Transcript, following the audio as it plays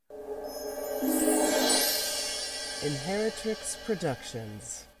Inheritrix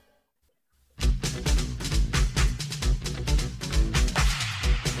Productions.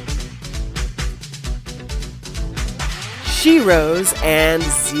 Sheroes and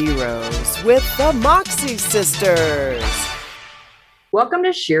Zeros with the Moxie Sisters. Welcome to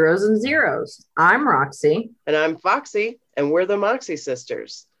Sheroes and Zeros. I'm Roxy. And I'm Foxy, and we're the Moxie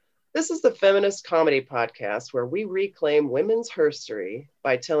Sisters. This is the feminist comedy podcast where we reclaim women's herstory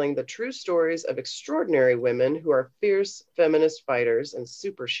by telling the true stories of extraordinary women who are fierce feminist fighters and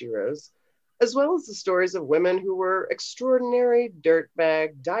super sheroes, as well as the stories of women who were extraordinary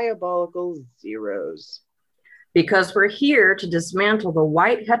dirtbag, diabolical zeros. Because we're here to dismantle the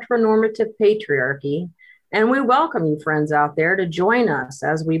white heteronormative patriarchy, and we welcome you friends out there to join us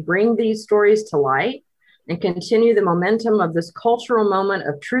as we bring these stories to light and continue the momentum of this cultural moment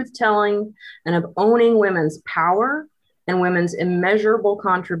of truth-telling and of owning women's power and women's immeasurable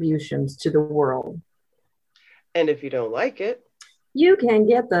contributions to the world. And if you don't like it, you can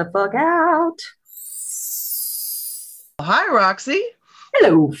get the fuck out. Hi, Roxy.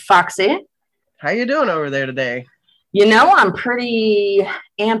 Hello, Foxy. How you doing over there today? You know, I'm pretty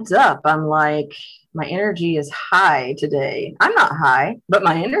amped up. I'm like, my energy is high today. I'm not high, but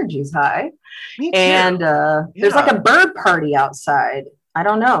my energy's high. Me too. And there's like a bird party outside. I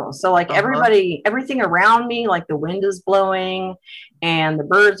don't know. So like everything around me, like the wind is blowing and the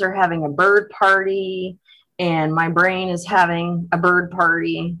birds are having a bird party and my brain is having a bird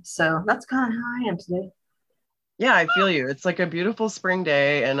party. So that's kind of how I am today. Yeah, I feel you. It's like a beautiful spring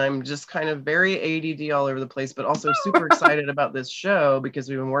day and I'm just kind of very ADD all over the place, but also super excited about this show because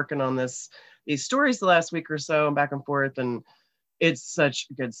we've been working on these stories the last week or so and back and forth, and it's such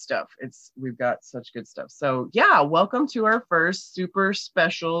good stuff. We've got such good stuff. So yeah, welcome to our first super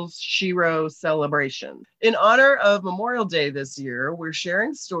special Shero celebration. In honor of Memorial Day this year, we're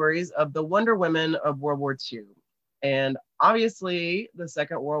sharing stories of the Wonder Women of World War II. And obviously, the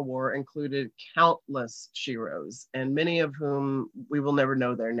Second World War included countless sheroes, and many of whom we will never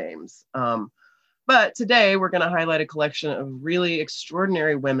know their names. But today, we're going to highlight a collection of really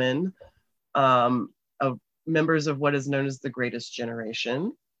extraordinary women, of members of what is known as the Greatest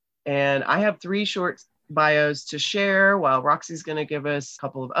Generation. And I have 3 short bios to share, while Roxy's going to give us a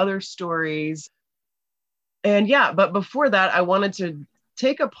couple of other stories. And yeah, but before that, I wanted to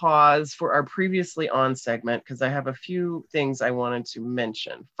take a pause for our previously on segment because I have a few things I wanted to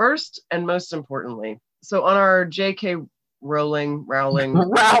mention. First, and most importantly, so on our J.K. Rowling,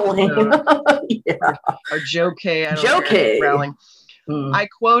 yeah. or Joe K. Rowling. I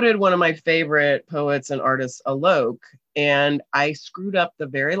quoted one of my favorite poets and artists, Alok, and I screwed up the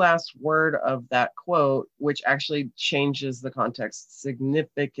very last word of that quote, which actually changes the context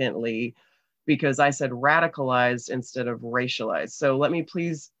significantly because I said radicalized instead of racialized. So let me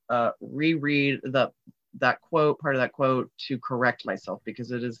please reread that quote, part of that quote, to correct myself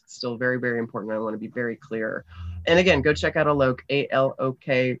because it is still very, very important. I want to be very clear. And again, go check out Alok,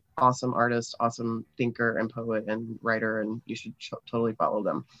 A-L-O-K, awesome artist, awesome thinker and poet and writer, and you should totally follow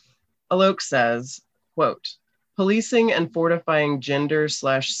them. Alok says, quote, "Policing and fortifying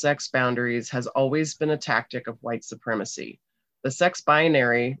gender/sex boundaries has always been a tactic of white supremacy. The sex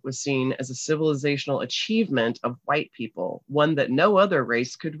binary was seen as a civilizational achievement of white people, one that no other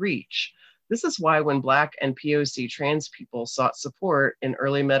race could reach. This is why when Black and POC trans people sought support in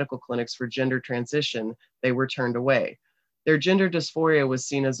early medical clinics for gender transition, they were turned away. Their gender dysphoria was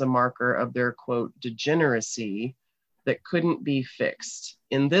seen as a marker of their, quote, degeneracy that couldn't be fixed.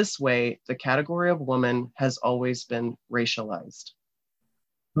 In this way, the category of woman has always been racialized."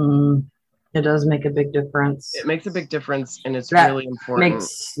 It does make a big difference. It makes a big difference, and it's really important.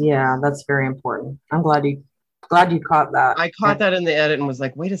 That's very important. I'm glad you caught that. I caught that in the edit and was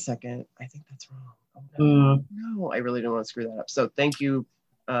like, wait a second, I think that's wrong. Oh, no. No, I really don't want to screw that up. So thank you,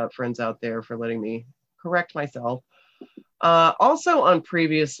 friends out there, for letting me correct myself. Also on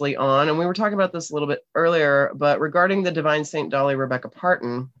Previously On, and we were talking about this a little bit earlier, but regarding the Divine Saint Dolly Rebecca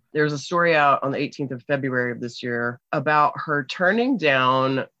Parton, there's a story out on the 18th of February of this year about her turning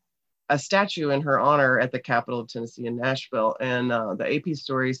down a statue in her honor at the Capitol of Tennessee in Nashville. And the AP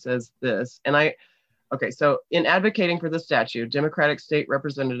story says this, so in advocating for the statue, Democratic State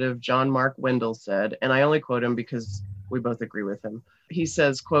Representative John Mark Wendell said, and I only quote him because we both agree with him. He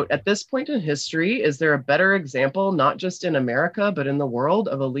says, quote, "At this point in history, is there a better example, not just in America, but in the world,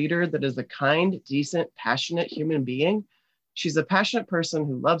 of a leader that is a kind, decent, passionate human being? She's a passionate person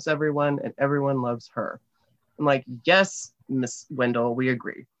who loves everyone and everyone loves her." I'm like, yes, Miss Wendell, we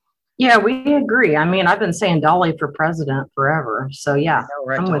agree. Yeah, we agree. I mean, I've been saying Dolly for president forever. So yeah,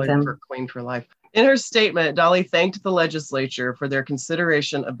 right, I'm Dolly with him. For Queen for life. In her statement, Dolly thanked the legislature for their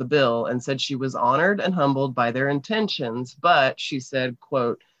consideration of the bill and said she was honored and humbled by their intentions, but she said,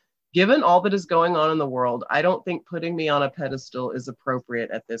 quote, "Given all that is going on in the world, I don't think putting me on a pedestal is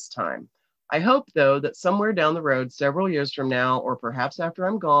appropriate at this time. I hope, though, that somewhere down the road, several years from now, or perhaps after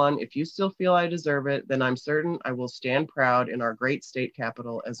I'm gone, if you still feel I deserve it, then I'm certain I will stand proud in our great state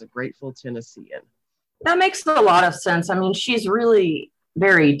capital as a grateful Tennessean." That makes a lot of sense. I mean, she's really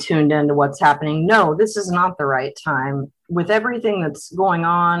very tuned into what's happening. No, this is not the right time. With everything that's going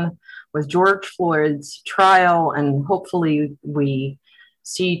on with George Floyd's trial, and hopefully we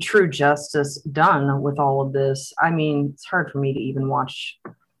see true justice done with all of this. I mean, it's hard for me to even watch.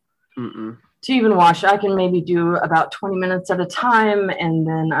 I can maybe do about 20 minutes at a time, and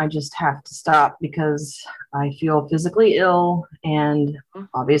then I just have to stop because I feel physically ill, and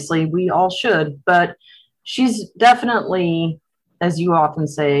obviously we all should. But she's definitely, as you often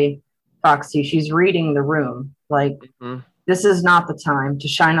say, Foxy, she's reading the room. Like, this is not the time to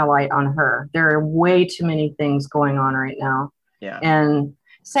shine a light on her. There are way too many things going on right now. Yeah. And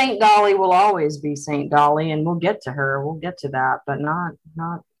Saint Dolly will always be Saint Dolly, and we'll get to her. We'll get to that, but not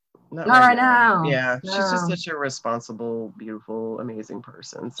right now. Yeah, no. She's just such a responsible, beautiful, amazing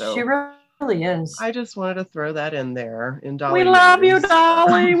person. So she really is. I just wanted to throw that in there. In We Dolly love news. you,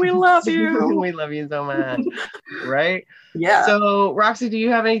 Dolly. We love you. We love you so much. Right? Yeah. So, Roxy, do you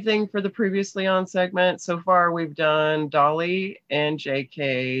have anything for the previously on segment? So far, we've done Dolly and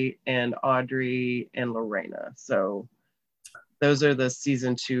JK and Audrey and Lorena. So those are the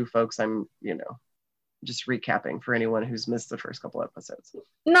season 2 folks I'm, just recapping for anyone who's missed the first couple episodes.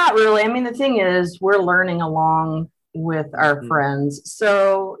 Not really. I mean, the thing is, we're learning along with our friends.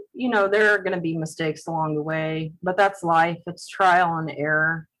 So, there are going to be mistakes along the way, but that's life. It's trial and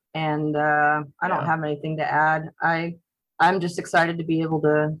error. And I don't have anything to add. I'm just excited to be able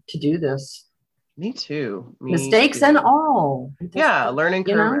to do this. Me too. Mistakes and all. Yeah, learning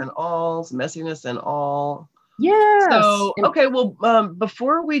curve and all, messiness and all. Yeah. So, okay, well,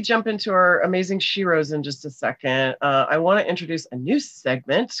 before we jump into our amazing Sheroes in just a second, I want to introduce a new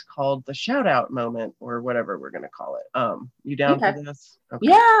segment called the Shout Out Moment, or whatever we're going to call it. You down for this? Okay.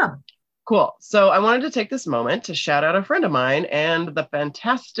 Yeah. Cool. So I wanted to take this moment to shout out a friend of mine and the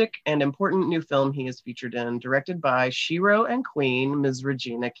fantastic and important new film he is featured in, directed by Shero and Queen, Ms.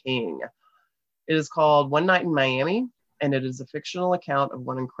 Regina King. It is called One Night in Miami, and it is a fictional account of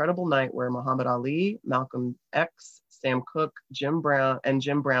one incredible night where Muhammad Ali, Malcolm X, Sam Cooke, Jim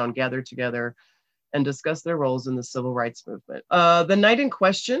Brown gathered together and discussed their roles in the civil rights movement. The night in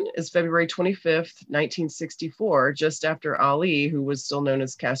question is February 25th, 1964, just after Ali, who was still known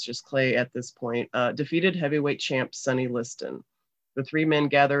as Cassius Clay at this point, defeated heavyweight champ Sonny Liston. The 3 men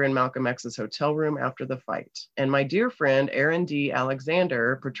gather in Malcolm X's hotel room after the fight. And my dear friend, Aaron D.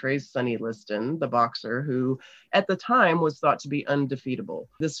 Alexander, portrays Sonny Liston, the boxer who at the time was thought to be undefeatable.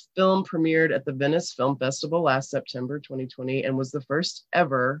 This film premiered at the Venice Film Festival last September 2020 and was the first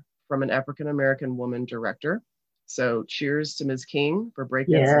ever from an African-American woman director. So cheers to Ms. King for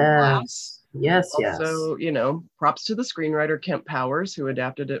breaking some glass. Yes. Also, props to the screenwriter Kemp Powers, who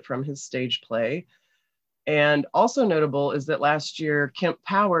adapted it from his stage play. And also notable is that last year, Kemp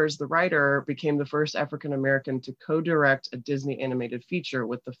Powers, the writer, became the first African-American to co-direct a Disney animated feature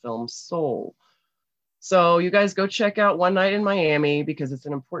with the film Soul. So you guys go check out One Night in Miami because it's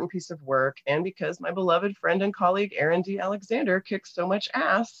an important piece of work, and because my beloved friend and colleague Aaron D. Alexander kicks so much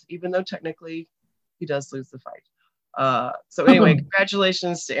ass, even though technically he does lose the fight. So anyway,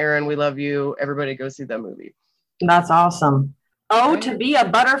 congratulations to Aaron. We love you. Everybody go see that movie. That's awesome. Oh, to be a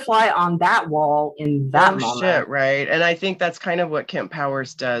butterfly on that wall in that moment. Shit, right? And I think that's kind of what Kemp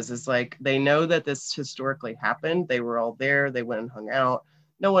Powers does, is like, they know that this historically happened. They were all there. They went and hung out.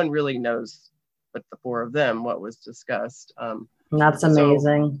 No one really knows but the 4 of them what was discussed. That's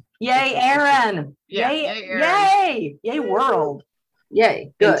amazing. Yay, Aaron. Yeah, yay, Aaron. Yay world.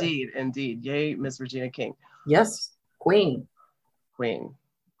 Yay. Good. Indeed. Yay, Miss Regina King. Yes. Queen,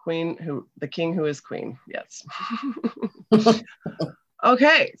 the king who is queen. Yes.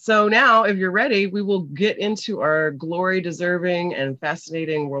 Okay, so now if you're ready, we will get into our glory-deserving and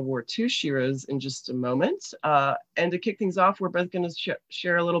fascinating World War II Sheroes in just a moment. And to kick things off, we're both going to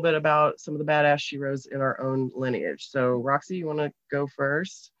share a little bit about some of the badass Sheroes in our own lineage. So Roxy, you want to go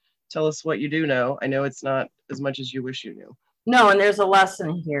first? Tell us what you do know. I know it's not as much as you wish you knew. No, and there's a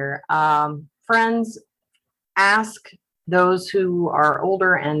lesson here. Friends, ask those who are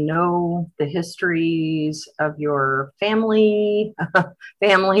older and know the histories of your families,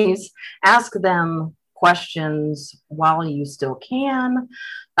 ask them questions while you still can.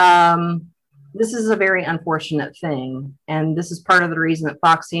 This is a very unfortunate thing. And this is part of the reason that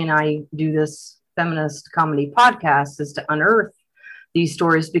Foxy and I do this feminist comedy podcasts is to unearth these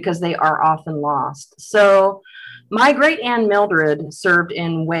stories because they are often lost. So my great aunt Mildred served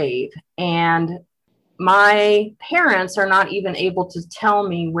in WAVE, and my parents are not even able to tell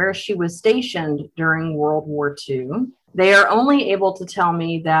me where she was stationed during World War II. They are only able to tell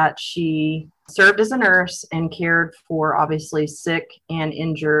me that she served as a nurse and cared for obviously sick and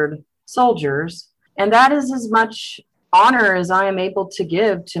injured soldiers. And that is as much honor as I am able to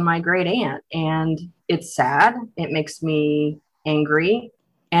give to my great aunt. And it's sad. It makes me angry.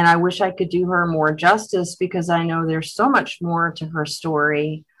 And I wish I could do her more justice because I know there's so much more to her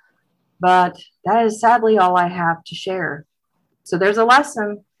story. But that is sadly all I have to share. So there's a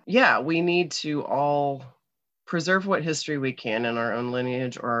lesson. Yeah, we need to all preserve what history we can in our own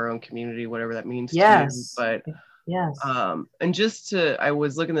lineage or our own community, whatever that means Yes. to you. But yes. And just to, I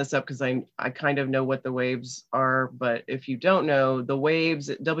was looking this up because I kind of know what the WAVES are, but if you don't know, the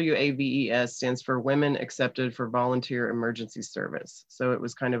WAVES, WAVES, stands for Women Accepted for Volunteer Emergency Service. So it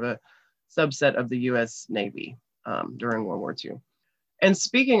was kind of a subset of the U.S. Navy during World War II. And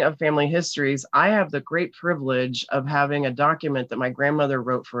speaking of family histories, I have the great privilege of having a document that my grandmother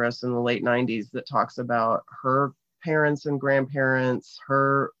wrote for us in the late 90s that talks about her parents and grandparents,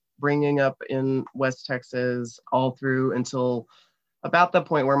 her bringing up in West Texas all through until about the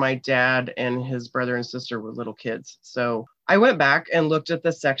point where my dad and his brother and sister were little kids. So I went back and looked at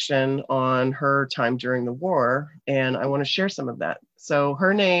the section on her time during the war, and I want to share some of that. So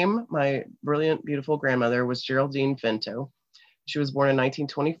her name, my brilliant, beautiful grandmother, was Geraldine Finto. She was born in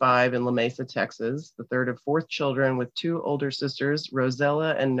 1925 in La Mesa, Texas, the third of 4 children with 2 older sisters,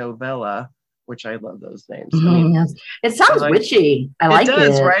 Rosella and Novella, which I love those names. I mean, yes. It sounds witchy. I like it. It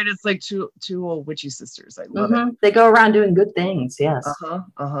does, right? It's like two old witchy sisters. I love it. They go around doing good things, yes.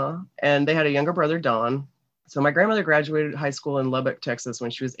 And they had a younger brother, Don. So my grandmother graduated high school in Lubbock, Texas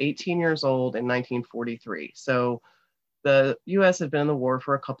when she was 18 years old in 1943. So the U.S. had been in the war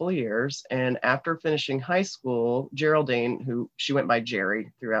for a couple of years, and after finishing high school, Geraldine, who she went by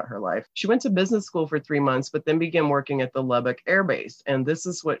Jerry throughout her life, she went to business school for 3 months, but then began working at the Lubbock Air Base. And this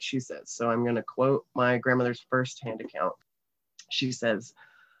is what she says. So I'm going to quote my grandmother's firsthand account. She says,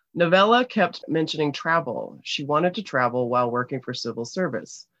 "Novella kept mentioning travel. She wanted to travel while working for civil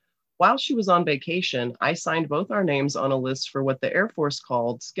service. While she was on vacation, I signed both our names on a list for what the Air Force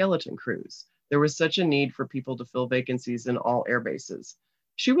called skeleton crews. There was such a need for people to fill vacancies in all air bases.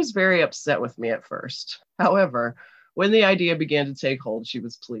 She was very upset with me at first. However, when the idea began to take hold, she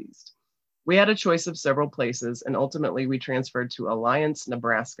was pleased. We had a choice of several places, and ultimately we transferred to Alliance,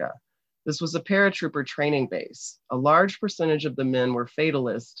 Nebraska. This was a paratrooper training base. A large percentage of the men were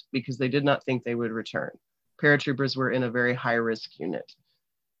fatalist because they did not think they would return. Paratroopers were in a very high-risk unit.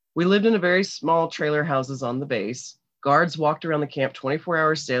 We lived in a very small trailer houses on the base. Guards walked around the camp 24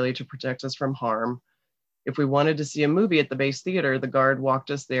 hours daily to protect us from harm. If we wanted to see a movie at the base theater, the guard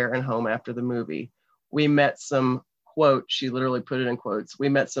walked us there and home after the movie. We met some, quote, she literally put it in quotes, we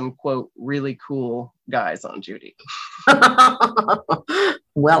met some, quote, really cool guys on duty."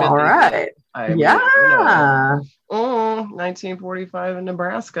 Well, all right. Yeah. 1945 in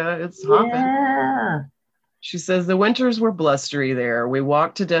Nebraska, it's hopping. Yeah. She says, "The winters were blustery there. We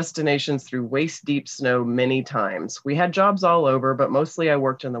walked to destinations through waist-deep snow many times. We had jobs all over, but mostly I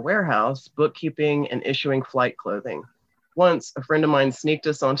worked in the warehouse, bookkeeping, and issuing flight clothing. Once, a friend of mine sneaked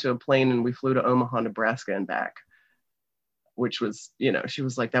us onto a plane and we flew to Omaha, Nebraska and back." Which was, she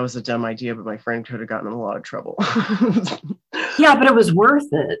was like, that was a dumb idea, but my friend could have gotten in a lot of trouble. Yeah, but it was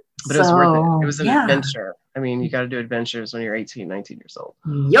worth it. But it was worth it. It was an adventure. I mean, you got to do adventures when you're 18, 19 years old.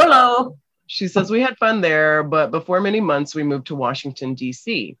 YOLO! She says, "We had fun there, but before many months, we moved to Washington,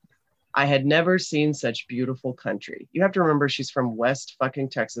 D.C. I had never seen such beautiful country." You have to remember she's from West fucking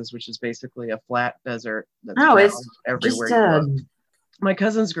Texas, which is basically a flat desert. It's everywhere. just my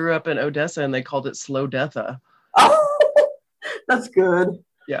cousins grew up in Odessa and they called it Slow Deatha. Oh, that's good.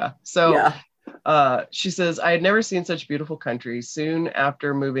 Yeah. So she says, "I had never seen such beautiful country. Soon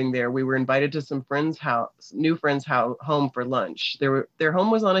after moving there, we were invited to some new friends' home for lunch. Their home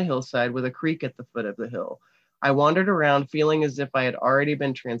was on a hillside with a creek at the foot of the hill. I wandered around feeling as if I had already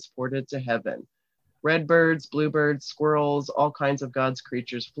been transported to heaven. Redbirds, bluebirds, squirrels, all kinds of God's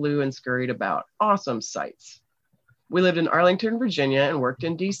creatures flew and scurried about. Awesome sights. We lived in Arlington, Virginia and worked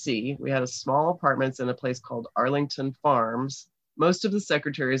in DC. We had a small apartments in a place called Arlington Farms. Most of the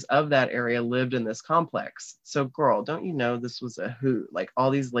secretaries of that area lived in this complex. So girl, don't you know this was a hoot? Like all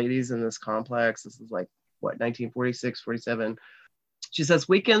these ladies in this complex, this is like, 1946, 47. She says,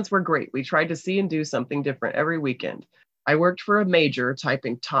 weekends were great. We tried to see and do something different every weekend. I worked for a major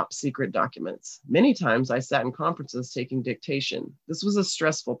typing top secret documents. Many times I sat in conferences taking dictation. This was a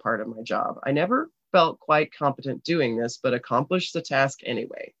stressful part of my job. I never felt quite competent doing this, but accomplished the task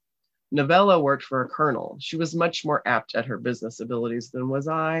anyway. Novella worked for a colonel. She was much more apt at her business abilities than was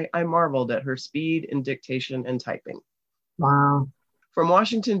I. I marveled at her speed in dictation and typing. Wow. From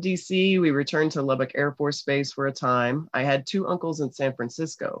Washington, D.C., we returned to Lubbock Air Force Base for a time. I had 2 uncles in San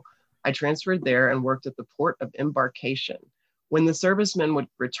Francisco. I transferred there and worked at the port of embarkation. When the servicemen would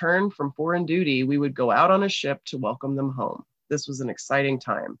return from foreign duty, we would go out on a ship to welcome them home. This was an exciting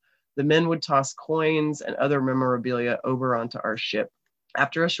time. The men would toss coins and other memorabilia over onto our ship.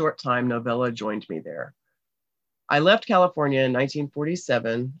 After a short time, Novella joined me there. I left California in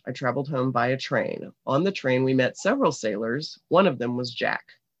 1947. I traveled home by a train. On the train, we met several sailors. One of them was Jack,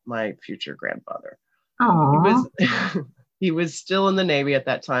 my future grandfather. Aww. He was still in the Navy at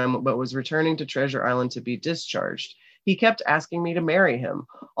that time, but was returning to Treasure Island to be discharged. He kept asking me to marry him.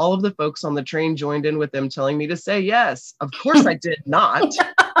 All of the folks on the train joined in with him, telling me to say yes. Of course I did not.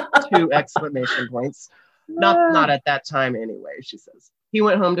 2 exclamation points. Not at that time anyway, she says. He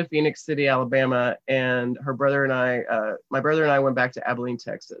went home to Phoenix City, Alabama, and my brother and I went back to Abilene,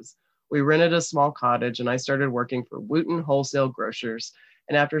 Texas. We rented a small cottage, and I started working for Wooten Wholesale Grocers.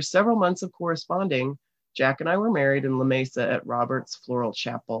 And after several months of corresponding, Jack and I were married in La Mesa at Robert's Floral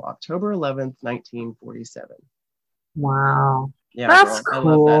Chapel, October 11th, 1947. Wow. Yeah, That's girl,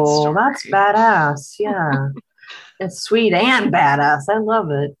 cool. I love that story. That's badass. Yeah. It's sweet and badass. I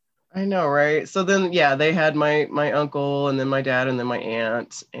love it. I know, right? So then, yeah, they had my uncle and then my dad and then my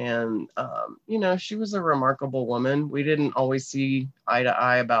aunt. And, she was a remarkable woman. We didn't always see eye to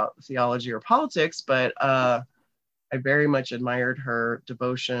eye about theology or politics, but I very much admired her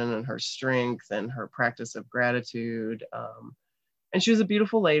devotion and her strength and her practice of gratitude. And she was a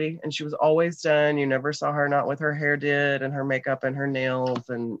beautiful lady, and she was always done. You never saw her not with her hair did and her makeup and her nails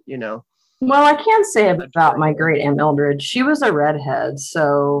and, Well, I can say about my great Aunt Mildred, she was a redhead.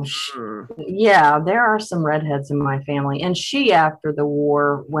 So, yeah, there are some redheads in my family. And she, after the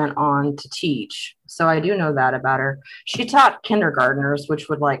war, went on to teach. So I do know that about her. She taught kindergartners, which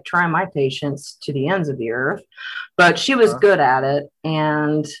would try my patience to the ends of the earth. But she was good at it.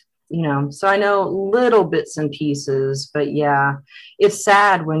 And, so I know little bits and pieces. But yeah, it's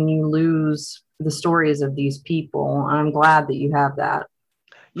sad when you lose the stories of these people. I'm glad that you have that.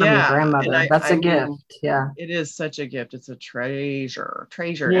 Yeah, grandmother. That's a gift. Yeah, it is such a gift. It's a treasure.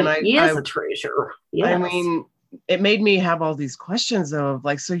 It is a treasure. Yes. I mean, it made me have all these questions of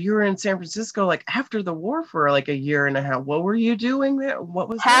so you were in San Francisco after the war for a year and a half. What were you doing there? What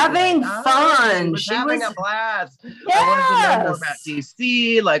was having fun? She was having a blast. Yes. I wanted to know more about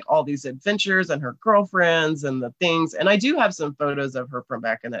DC, all these adventures and her girlfriends and the things. And I do have some photos of her from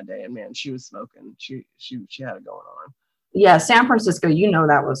back in that day. And man, she was smoking. She had it going on. Yeah, San Francisco,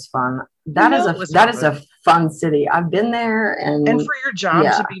 that was fun. That is a fun city. I've been there, and for your job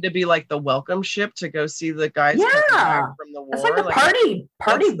to be the welcome ship to go see the guys back from the war. It's like a party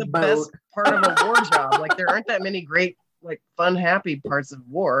that's the boat. Best part of a war job. There aren't that many great fun, happy parts of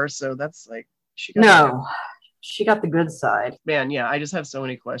war. So that's she got the good side. Man, yeah, I just have so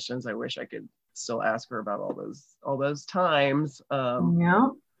many questions. I wish I could still ask her about all those times. Yeah.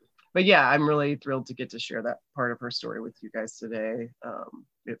 But yeah, I'm really thrilled to get to share that part of her story with you guys today.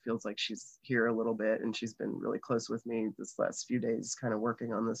 It feels like she's here a little bit, and she's been really close with me this last few days, kind of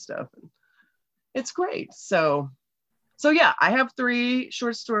working on this stuff, and it's great. So yeah, I have 3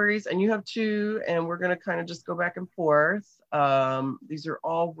 short stories, and you have 2, and we're gonna kind of just go back and forth. These are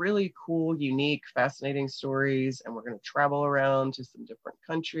all really cool, unique, fascinating stories, and we're gonna travel around to some different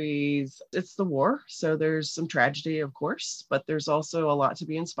countries. It's the war, so there's some tragedy, of course, but there's also a lot to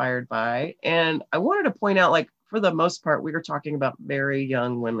be inspired by. And I wanted to point out, for the most part, we are talking about very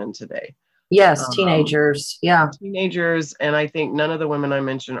young women today. Yes, teenagers. Yeah, teenagers, and I think none of the women I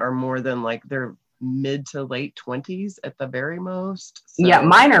mentioned are more than their mid to late 20s at the very most. So, yeah,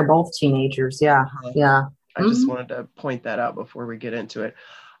 mine are both teenagers. Yeah. Yeah. I just wanted to point that out before we get into it.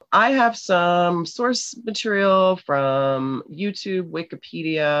 I have some source material from YouTube,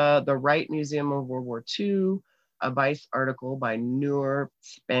 Wikipedia, the Wright Museum of World War II, a Vice article by Noor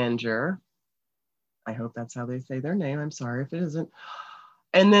Spanger. I hope that's how they say their name. I'm sorry if it isn't.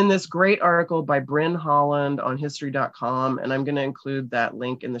 And then this great article by Bryn Holland on history.com. And I'm going to include that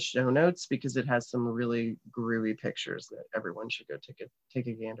link in the show notes because it has some really groovy pictures that everyone should go take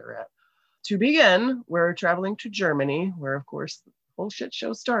a gander at. To begin, we're traveling to Germany, where, of course, the whole shit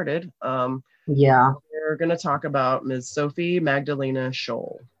show started. We're going to talk about Ms. Sophie Magdalena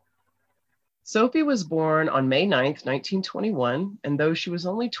Scholl. Sophie was born on May 9th, 1921, and though she was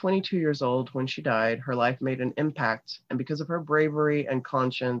only 22 years old when she died, her life made an impact, and because of her bravery and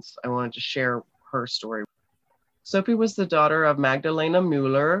conscience, I wanted to share her story. Sophie was the daughter of Magdalena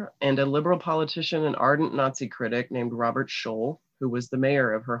Mueller and a liberal politician and ardent Nazi critic named Robert Scholl, who was the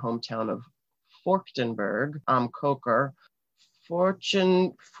mayor of her hometown of Forchtenberg am Koker.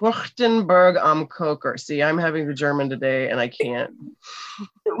 Forchtenberg am Koker. See, I'm having the German today and I can't.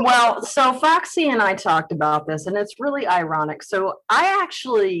 Well, so Foxy and I talked about this, and it's really ironic. So I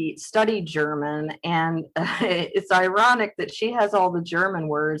actually studied German, and it's ironic that she has all the German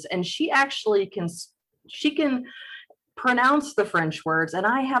words, and she actually can pronounce the French words, and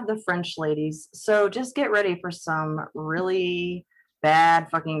I have the French ladies. So just get ready for some really bad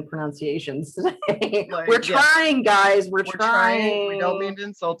fucking pronunciations today. We're trying, guys. We're trying. We don't mean to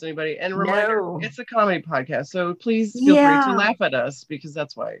insult anybody. And reminder, it's a comedy podcast, so please feel free to laugh at us because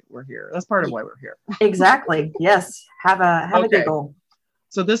that's why we're here. That's part of why we're here. Exactly. Yes. Have a giggle.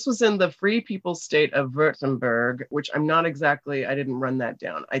 So this was in the Free People's State of Württemberg, which I didn't run that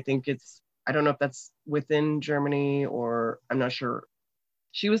down. I don't know if that's within Germany or I'm not sure.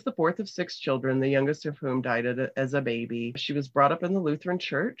 She was the fourth of 6 children, the youngest of whom died as a baby. She was brought up in the Lutheran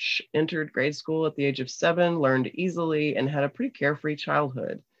Church, entered grade school at the age of 7, learned easily, and had a pretty carefree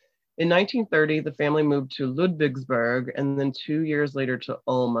childhood. In 1930, the family moved to Ludwigsburg and then 2 years later to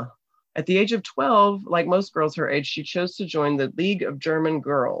Ulm. At the age of 12, like most girls her age, she chose to join the League of German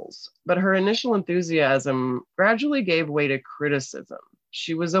Girls, but her initial enthusiasm gradually gave way to criticism.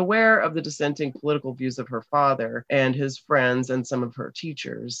 She was aware of the dissenting political views of her father and his friends and some of her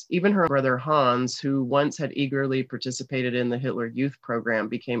teachers. Even her brother Hans, who once had eagerly participated in the Hitler Youth program,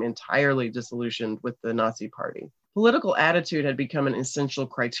 became entirely disillusioned with the Nazi Party. Political attitude had become an essential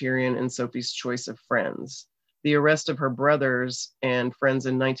criterion in Sophie's choice of friends. The arrest of her brothers and friends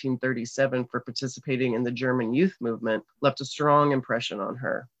in 1937 for participating in the German youth movement left a strong impression on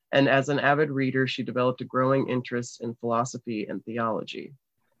her. And as an avid reader, she developed a growing interest in philosophy and theology.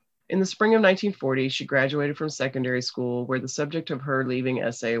 In the spring of 1940, she graduated from secondary school, where the subject of her leaving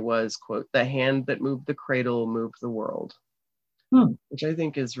essay was, quote, "The hand that moved the cradle moved the world," which I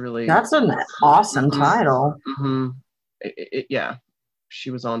think is really... That's an awesome title. Yeah,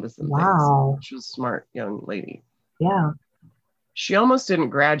 she was on to some things. She was a smart young lady. Yeah. She almost didn't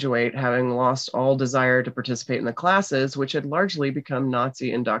graduate, having lost all desire to participate in the classes, which had largely become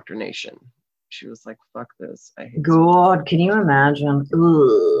Nazi indoctrination. She was like, fuck this. I hate God, can you imagine?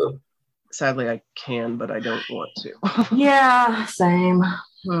 Ugh. Sadly, I can, but I don't want to. Yeah, same.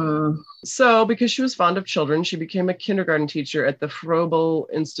 So, because she was fond of children, she became a kindergarten teacher at the Froebel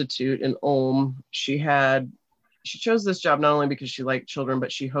Institute in Ulm. She chose this job not only because she liked children,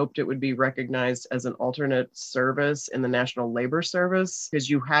 but she hoped it would be recognized as an alternate service in the National Labor Service, because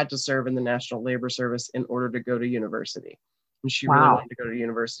you had to serve in the National Labor Service in order to go to university. And she really wanted to go to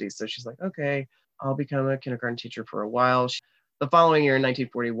university. So she's like, okay, I'll become a kindergarten teacher for a while. The following year, in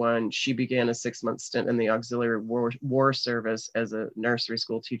 1941, she began a 6-month stint in the auxiliary war service as a nursery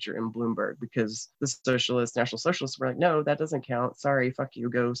school teacher in Bloomberg, because the National Socialists were like, no, that doesn't count. Sorry, fuck you,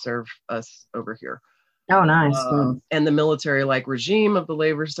 go serve us over here. Oh, nice. And the military-like regime of the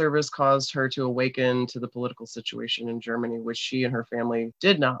labor service caused her to awaken to the political situation in Germany, which she and her family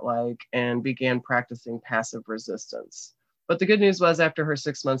did not like, and began practicing passive resistance. But the good news was, after her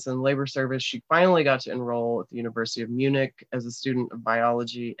 6 months in labor service, she finally got to enroll at the University of Munich as a student of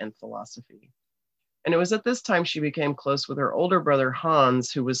biology and philosophy. And it was at this time she became close with her older brother,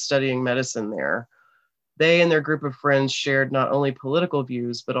 Hans, who was studying medicine there. They and their group of friends shared not only political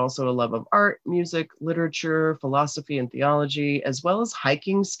views, but also a love of art, music, literature, philosophy, and theology, as well as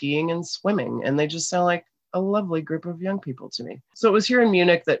hiking, skiing, and swimming. And they just sound like a lovely group of young people to me. So it was here in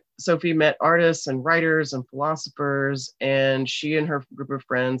Munich that Sophie met artists and writers and philosophers, and she and her group of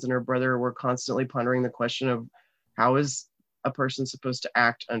friends and her brother were constantly pondering the question of how is a person supposed to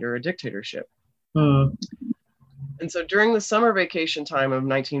act under a dictatorship? And so during the summer vacation time of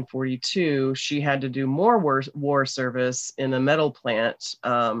 1942, she had to do more war service in a metal plant.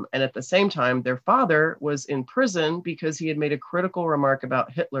 And at the same time, their father was in prison because he had made a critical remark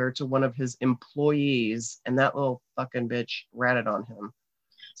about Hitler to one of his employees. And that little fucking bitch ratted on him.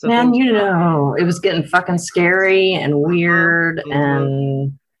 So man, it was getting fucking scary and weird.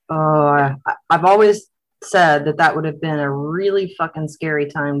 And I've always said that would have been a really fucking scary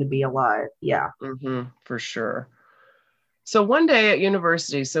time to be alive. Yeah. For sure. So one day at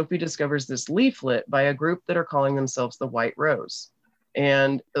university, Sophie discovers this leaflet by a group that are calling themselves the White Rose.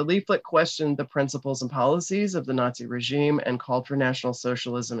 And the leaflet questioned the principles and policies of the Nazi regime and called for National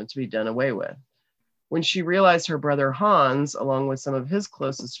Socialism to be done away with. When she realized her brother Hans, along with some of his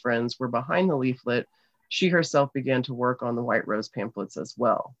closest friends, were behind the leaflet, she herself began to work on the White Rose pamphlets as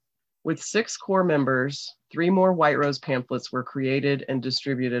well. With 6 core members, 3 more White Rose pamphlets were created and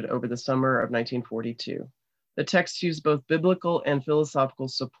distributed over the summer of 1942. The texts used both biblical and philosophical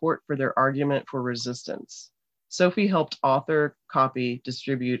support for their argument for resistance. Sophie helped author, copy,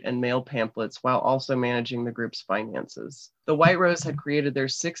 distribute, and mail pamphlets while also managing the group's finances. The White Rose had created their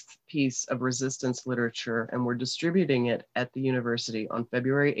 6th piece of resistance literature and were distributing it at the university on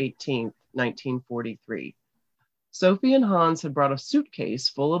February 18, 1943. Sophie and Hans had brought a suitcase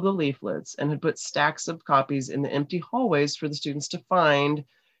full of the leaflets and had put stacks of copies in the empty hallways for the students to find,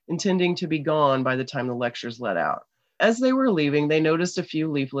 intending to be gone by the time the lectures let out. As they were leaving, they noticed a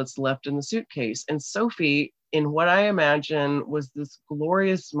few leaflets left in the suitcase, and Sophie, in what I imagine was this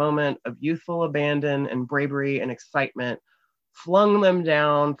glorious moment of youthful abandon and bravery and excitement, flung them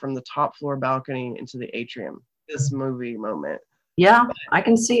down from the top floor balcony into the atrium. This movie moment. Yeah, I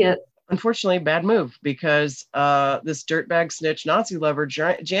can see it. Unfortunately, bad move, because this dirtbag snitch Nazi lover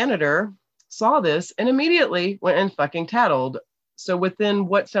janitor saw this and immediately went and fucking tattled. So within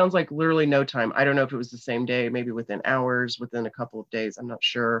what sounds like literally no time, I don't know if it was the same day, maybe within hours, within a couple of days, I'm not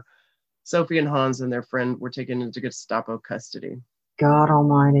sure, Sophie and Hans and their friend were taken into Gestapo custody. God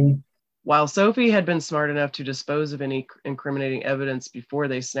almighty. While Sophie had been smart enough to dispose of any incriminating evidence before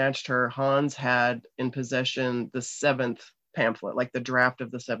they snatched her, Hans had in possession the 7th pamphlet, like the draft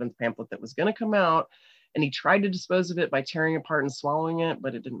of the 7th pamphlet that was going to come out. And he tried to dispose of it by tearing apart and swallowing it,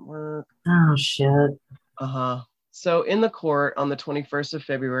 but it didn't work. Oh, shit. So in the court on the 21st of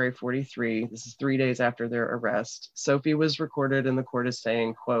February, 43, this is 3 days after their arrest, Sophie was recorded in the court as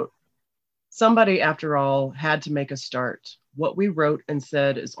saying, quote, "Somebody, after all, had to make a start. What we wrote and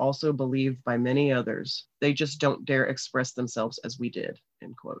said is also believed by many others. They just don't dare express themselves as we did,"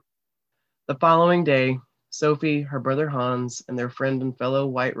 end quote. The following day, Sophie, her brother Hans, and their friend and fellow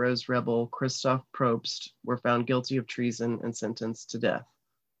White Rose rebel, Christoph Probst, were found guilty of treason and sentenced to death.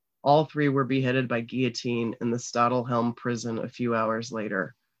 All 3 were beheaded by guillotine in the Stadelhelm prison a few hours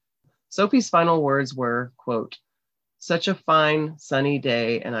later. Sophie's final words were, quote, "Such a fine, sunny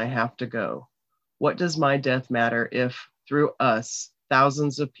day, and I have to go. What does my death matter if, through us,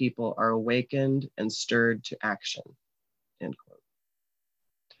 thousands of people are awakened and stirred to action," end quote.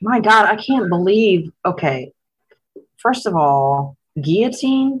 My God, I can't believe. Okay, first of all,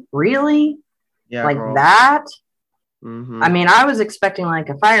 guillotine? Really? Yeah, like girl. that? Mm-hmm. I mean, I was expecting like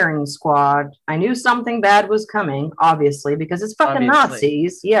a firing squad. I knew something bad was coming, obviously, because it's fucking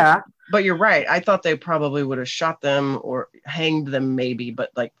Nazis. Yeah. But you're right. I thought they probably would have shot them or hanged them maybe, but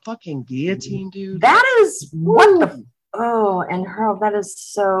like fucking guillotine, dude. That is what the... Oh, and her, that is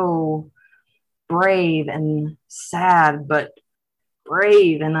so brave and sad, but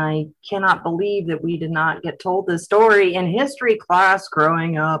brave. And I cannot believe that we did not get told this story in history class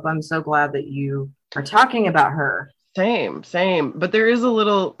growing up. I'm so glad that you are talking about her. Same. But there's a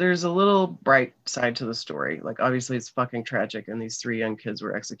little bright side to the story. Like, obviously it's fucking tragic. And these 3 young kids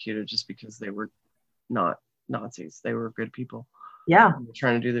were executed just because they were not Nazis. They were good people. Yeah.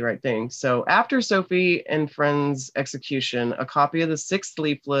 Trying to do the right thing. So after Sophie and friends' execution, a copy of the 6th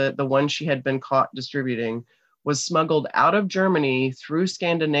leaflet, the one she had been caught distributing, was smuggled out of Germany through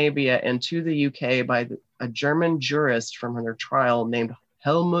Scandinavia and to the UK by a German jurist from their trial named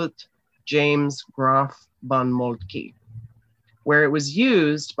Helmut James Graf von Moltke, where it was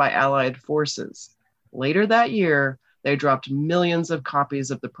used by Allied forces. Later that year, they dropped millions of copies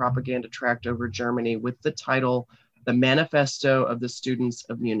of the propaganda tract over Germany with the title, "The Manifesto of the Students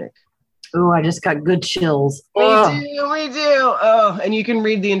of Munich." Oh, I just got good chills. We do. Oh, and you can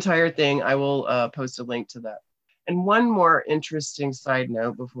read the entire thing. I will post a link to that. And one more interesting side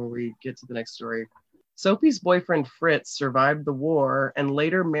note before we get to the next story. Sophie's boyfriend Fritz survived the war and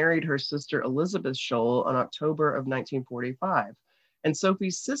later married her sister Elizabeth Scholl in October of 1945. And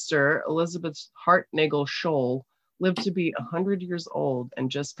Sophie's sister, Elizabeth Hartnagel Scholl, lived to be 100 years old and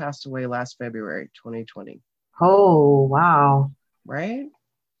just passed away last February, 2020. Oh, wow. Right?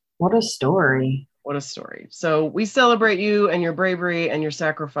 What a story. What a story. So we celebrate you and your bravery and your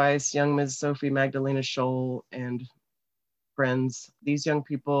sacrifice, young Ms. Sophie Magdalena Scholl and friends. These young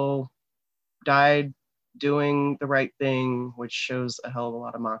people died doing the right thing, which shows a hell of a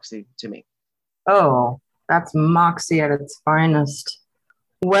lot of moxie to me. Oh, that's moxie at its finest.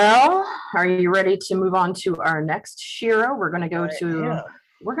 Well, are you ready to move on to our next Shiro? We're going to go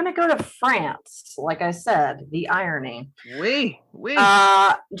to France. Like I said, the irony. Oui.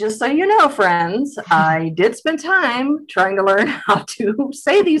 Just so you know, friends, I did spend time trying to learn how to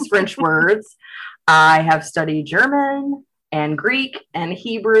say these French words. I have studied German, and Greek and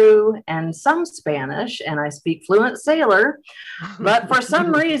Hebrew and some Spanish, and I speak fluent sailor. But for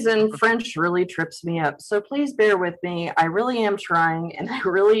some reason, French really trips me up. So please bear with me. I really am trying, and I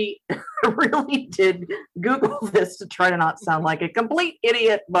really, really did Google this to try to not sound like a complete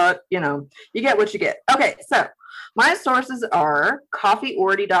idiot, but you get what you get. Okay, so my sources are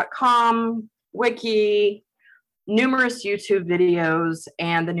coffeeordy.com, Wiki, numerous YouTube videos,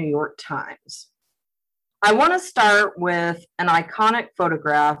 and the New York Times. I want to start with an iconic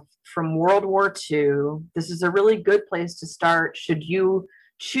photograph from World War II. This is a really good place to start should you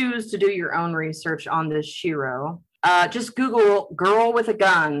choose to do your own research on this Shiro. Just Google girl with a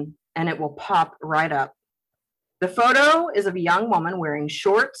gun and it will pop right up. The photo is of a young woman wearing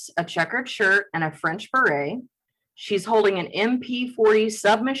shorts, a checkered shirt, and a French beret. She's holding an MP-40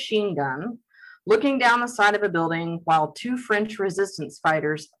 submachine gun, looking down the side of a building while two French resistance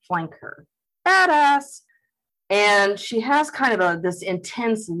fighters flank her. Badass! And she has kind of this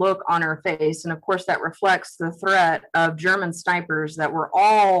intense look on her face. And of course, that reflects the threat of German snipers that were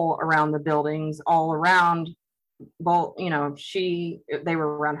all around the buildings, all around. Well, they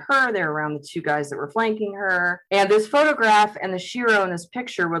were around her, they were around the two guys that were flanking her. And this photograph and the Shiro in this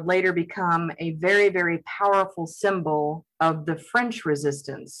picture would later become a very, very powerful symbol of the French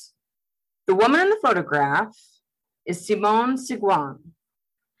resistance. The woman in the photograph is Simone Seguin.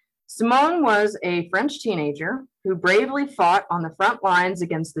 Simone was a French teenager who bravely fought on the front lines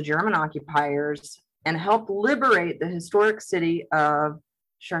against the German occupiers and helped liberate the historic city of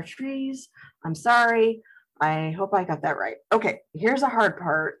Chartres. I'm sorry. I hope I got that right. Okay, here's a hard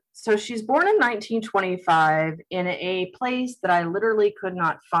part. So she's born in 1925 in a place that I literally could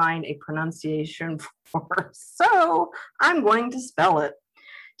not find a pronunciation for. So I'm going to spell it.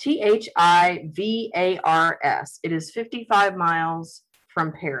 Thivars. It is 55 miles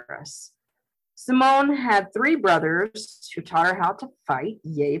from Paris. Simone had 3 brothers who taught her how to fight.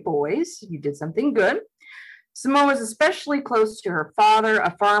 Yay, boys, you did something good. Simone was especially close to her father,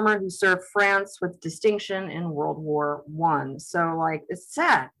 a farmer who served France with distinction in World War I. So, it's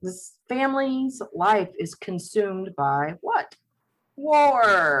sad. This family's life is consumed by what?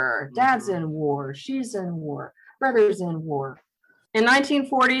 War. Dad's in war. She's in war. Brother's in war. In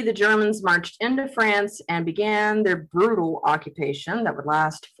 1940, the Germans marched into France and began their brutal occupation that would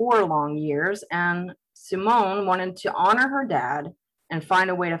last 4 long years, and Simone wanted to honor her dad and find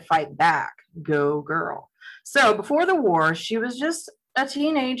a way to fight back. Go girl. So before the war, she was just a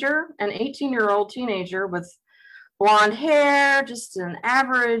teenager, an 18-year-old teenager with blonde hair, just an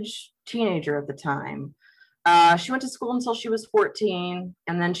average teenager at the time. She went to school until she was 14,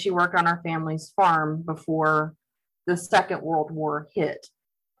 and then she worked on our family's farm before the Second World War hit.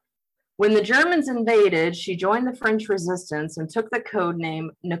 When the Germans invaded, she joined the French resistance and took the code name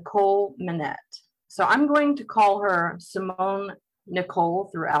Nicole Minette. So I'm going to call her Simone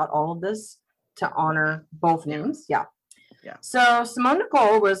Nicole throughout all of this to honor both names. Yeah. So Simone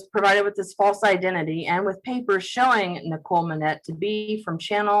Nicole was provided with this false identity and with papers showing Nicole Minette to be from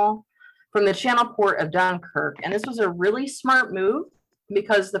the Channel port of Dunkirk. And this was a really smart move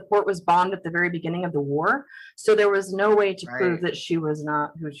because the port was bombed at the very beginning of the war. So there was no way to prove that she was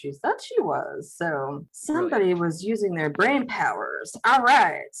not who she thought she was. So somebody was using their brain powers. All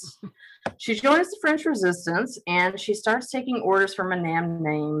right. She joins the French resistance and she starts taking orders from a man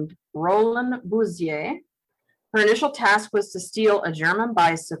named Roland Bouzier. Her initial task was to steal a German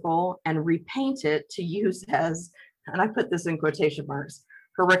bicycle and repaint it to use as, and I put this in quotation marks,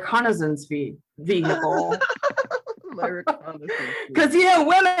 her reconnaissance vehicle. Because,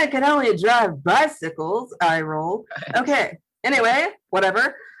 women can only drive bicycles, I roll. Okay, anyway,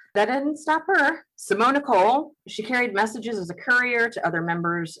 whatever. That didn't stop her. Simone Nicole, she carried messages as a courier to other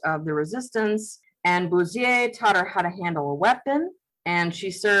members of the resistance, and Bouzier taught her how to handle a weapon, and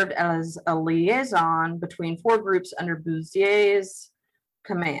she served as a liaison between 4 groups under Bouzier's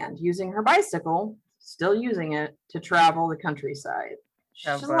command, using her bicycle, still using it, to travel the countryside.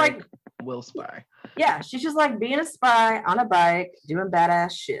 She's like Will Spy. Yeah, she's just like being a spy on a bike, doing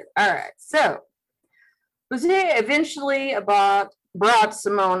badass shit. All right, so Bouzier eventually brought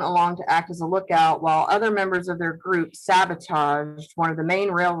Simone along to act as a lookout while other members of their group sabotaged one of the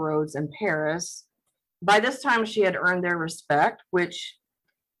main railroads in Paris. By this time, she had earned their respect, which,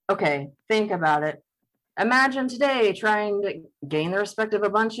 okay, think about it. Imagine today trying to gain the respect of a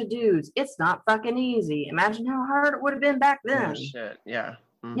bunch of dudes. It's not fucking easy. Imagine how hard it would have been back then. Oh, shit, yeah.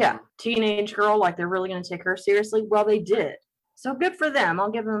 Mm-hmm. Yeah, teenage girl, like they're really going to take her seriously. Well, they did. So good for them. I'll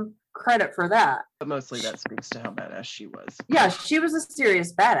give them credit for that. But mostly that speaks to how badass she was. Yeah, she was a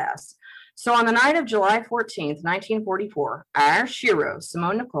serious badass. So on the night of July 14th, 1944, our Shiro,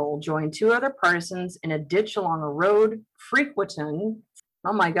 Simone Nicole, joined two other partisans in a ditch along a road frequenting,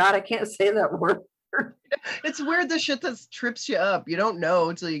 oh my God, I can't say that word. It's weird, the shit that trips you up. You don't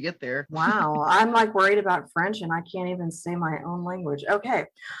know until you get there. Wow, I'm like worried about French and I can't even say my own language. Okay.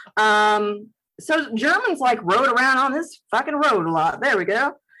 So Germans like rode around on this fucking road a lot. There we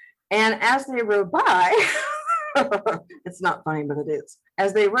go. And as they rode by, it's not funny, but it is.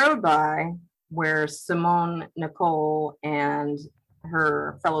 As they rode by where Simone Nicole and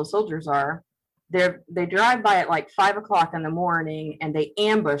her fellow soldiers are, they drive by at like 5 o'clock in the morning and they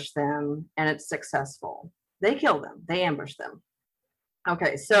ambush them, and it's successful. They kill them. They ambush them.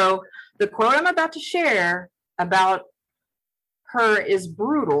 Okay, so the quote I'm about to share about her is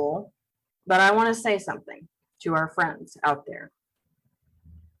brutal, but I want to say something to our friends out there.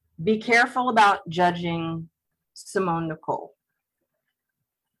 Be careful about judging Simone Nicole.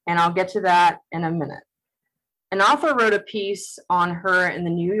 And I'll get to that in a minute. An author wrote a piece on her in the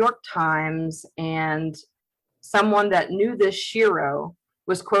New York Times, and someone that knew this Shiro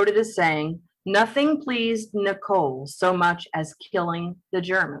was quoted as saying, "Nothing pleased Nicole so much as killing the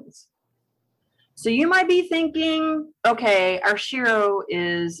Germans." So you might be thinking, okay, our Shiro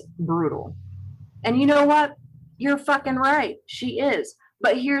is brutal. And you know what? You're fucking right. She is.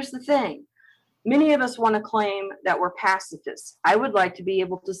 But here's the thing. Many of us want to claim that we're pacifists. I would like to be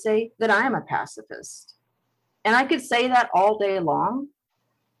able to say that I am a pacifist. And I could say that all day long,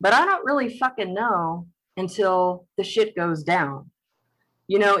 but I don't really fucking know until the shit goes down.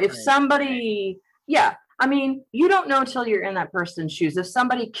 You know, if somebody, yeah, I mean, you don't know until you're in that person's shoes. If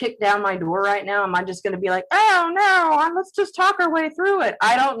somebody kicked down my door right now, am I just going to be like, oh no, let's just talk our way through it?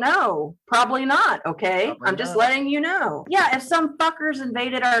 I don't know. Probably not. Okay. Probably I'm just not. letting you know. Yeah. If some fuckers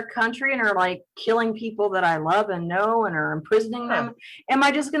invaded our country and are like killing people that I love and know and are imprisoning them, am I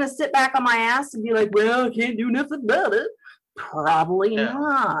just going to sit back on my ass and be like, well, I can't do nothing about it? Probably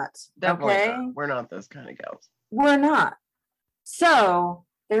not. Definitely okay. not. We're not those kind of gals. We're not. So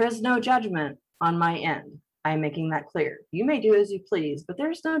there is no judgment on my end. I am making that clear. You may do as you please, but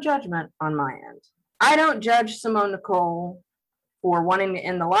there's no judgment on my end. I don't judge Simone Nicole for wanting to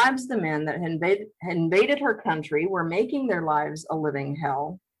end the lives of the men that had invaded her country, were making their lives a living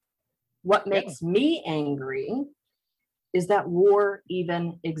hell. What makes me angry is that war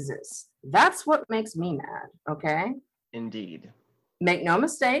even exists. That's what makes me mad, okay? Indeed. Make no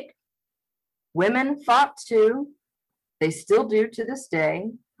mistake, women fought too. They still do to this day.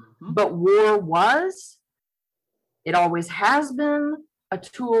 But war was, it always has been, a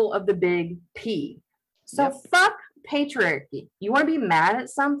tool of the big P. So fuck patriarchy. You want to be mad at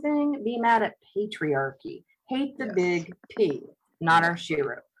something? Be mad at patriarchy. Hate the big P, not our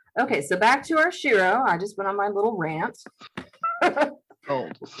Shiro. Okay, so back to our Shiro. I just went on my little rant.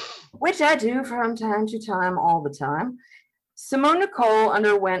 Old. Which I do from time to time, all the time. Simone Nicole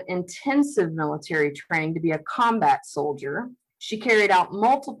underwent intensive military training to be a combat soldier. She carried out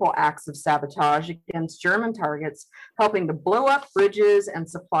multiple acts of sabotage against German targets, helping to blow up bridges and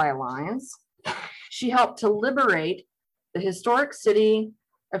supply lines. She helped to liberate the historic city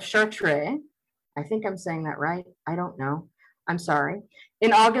of Chartres. I think I'm saying that right. I don't know. I'm sorry.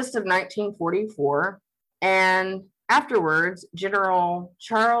 In August of 1944. And afterwards, General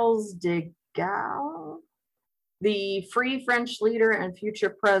Charles de Gaulle, the Free French leader and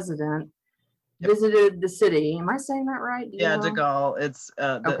future president, visited the city. Am I saying that right? Yeah, de Gaulle. It's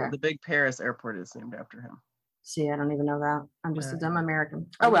the big Paris airport is named after him. See, I don't even know that. I'm just a dumb American.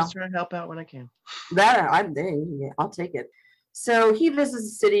 I'm just trying to help out when I can. I'll take it. So he visits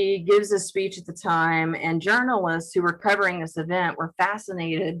the city, gives a speech at the time, and journalists who were covering this event were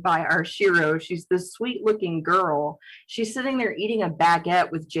fascinated by our Shiro. She's this sweet-looking girl. She's sitting there eating a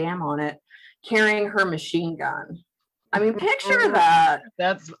baguette with jam on it, carrying her machine gun. I mean, picture that.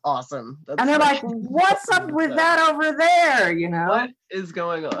 That's awesome. And they're like, what's up with that over there? You know? What is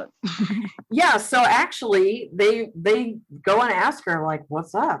going on? Yeah, so actually they go and ask her, like,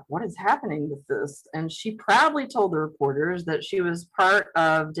 what's up? What is happening with this? And she proudly told the reporters that she was part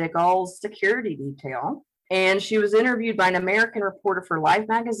of de Gaulle's security detail. And she was interviewed by an American reporter for Life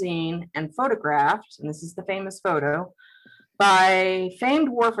magazine and photographed, and this is the famous photo, by famed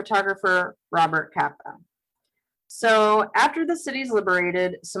war photographer Robert Capa. So after the city's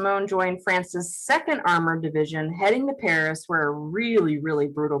liberated, Simone joined France's 2nd Armored Division, heading to Paris, where a really, really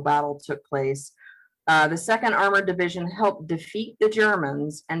brutal battle took place. The 2nd Armored Division helped defeat the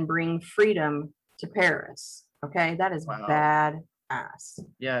Germans and bring freedom to Paris. Okay, that is badass.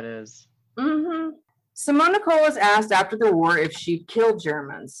 Yeah, it is. Simone Nicole was asked after the war if she'd killed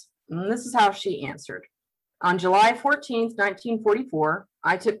Germans. And this is how she answered. On July 14th, 1944,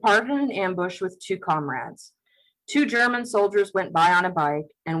 I took part in an ambush with 2 comrades. 2 German soldiers went by on a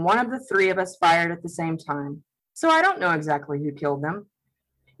bike, and one of the 3 of us fired at the same time. So I don't know exactly who killed them.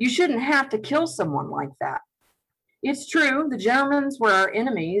 You shouldn't have to kill someone like that. It's true, the Germans were our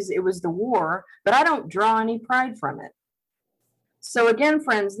enemies. It was the war, but I don't draw any pride from it. So again,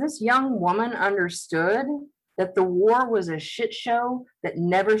 friends, this young woman understood that the war was a shit show that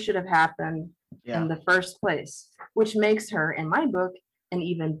never should have happened in the first place, which makes her, in my book, an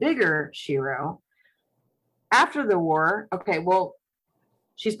even bigger Shiro. After the war, okay, well,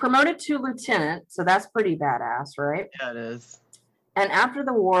 she's promoted to lieutenant, so that's pretty badass, right? Yeah, it is. And after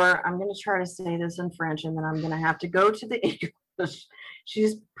the war, I'm going to try to say this in French, and then I'm going to have to go to the English.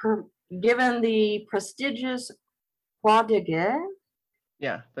 She's given the prestigious Croix de Guerre.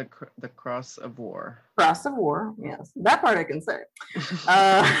 Yeah, the Cross of War. Cross of War, yes. That part I can say.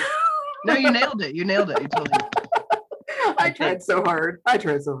 No, you nailed it. You nailed it. You totally. I tried so hard.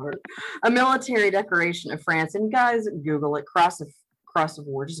 A military decoration of France. And guys, Google it. Cross of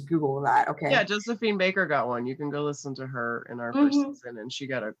War. Just Google that. Okay. Yeah, Josephine Baker got one. You can go listen to her in our first season, and she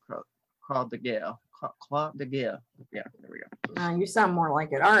got a Croix de Guerre. Croix de Guerre. Yeah, there we go. You sound more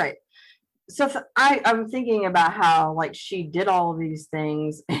like it. All right. So I'm thinking about how like she did all of these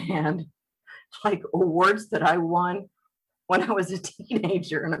things and like awards that I won when I was a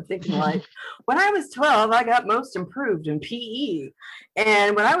teenager. And I'm thinking like, when I was 12, I got most improved in PE.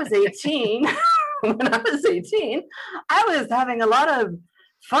 And when I was 18, I was having a lot of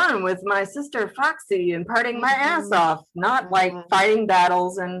fun with my sister Foxy and partying my ass off, not like fighting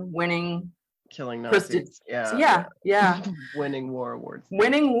battles and winning. Killing Nazis. Yeah. Winning war awards.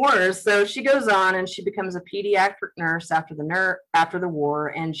 Winning wars. So she goes on and she becomes a pediatric nurse after the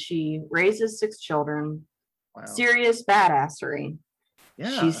war, and she raises 6 children. Wow. Serious badassery.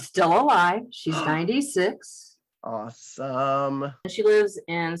 Yeah. She's still alive. She's 96. Awesome. And she lives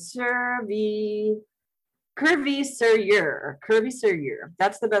in Curvy-sur-Ure.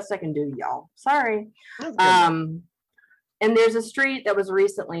 That's the best I can do, y'all. Sorry. And there's a street that was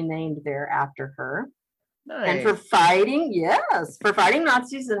recently named there after her. Nice. And for fighting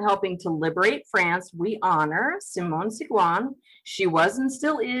Nazis and helping to liberate France, we honor Simone Sigouin. She was and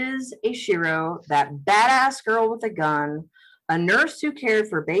still is a Shiro, that badass girl with a gun, a nurse who cared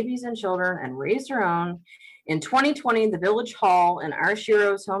for babies and children and raised her own. In 2020, the village hall in our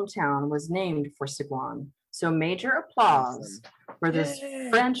Shiro's hometown was named for Sigouin. So major applause for this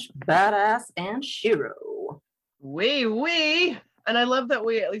French badass and Shiro. Oui. And I love that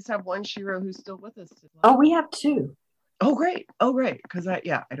we at least have one Shiro who's still with us today. Oh, we have 2. Oh, great. Because I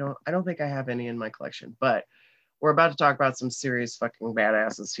don't think I have any in my collection, but we're about to talk about some serious fucking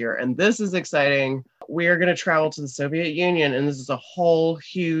badasses here. And this is exciting. We are going to travel to the Soviet Union, and this is a whole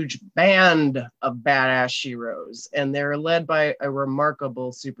huge band of badass Shiros. And they're led by a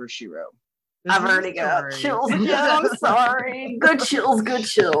remarkable super Shiro. I've already got chills again. I'm sorry. Good chills.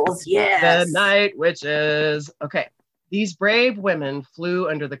 Yes. The Night Witches. Okay. These brave women flew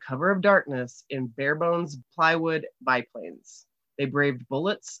under the cover of darkness in bare-bones plywood biplanes. They braved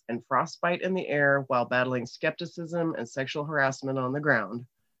bullets and frostbite in the air while battling skepticism and sexual harassment on the ground.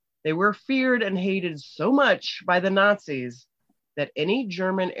 They were feared and hated so much by the Nazis that any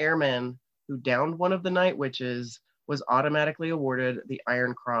German airman who downed one of the Night Witches was automatically awarded the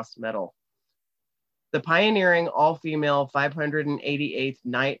Iron Cross Medal. The pioneering all-female 588th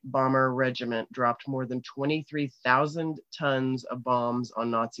Night Bomber Regiment dropped more than 23,000 tons of bombs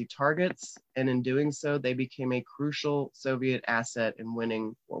on Nazi targets, and in doing so, they became a crucial Soviet asset in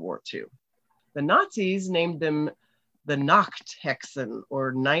winning World War II. The Nazis named them the Nachthexen,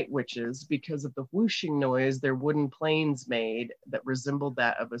 or Night Witches, because of the whooshing noise their wooden planes made that resembled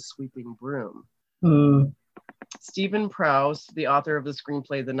that of a sweeping broom. Stephen Prowse, the author of the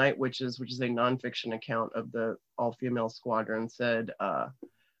screenplay The Night Witches, which is a nonfiction account of the all-female squadron, said,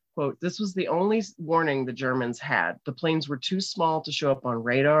 quote, "This was the only warning the Germans had. The planes were too small to show up on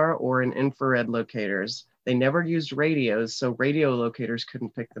radar or in infrared locators. They never used radios, so radio locators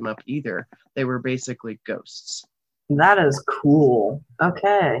couldn't pick them up either. They were basically ghosts." That is cool.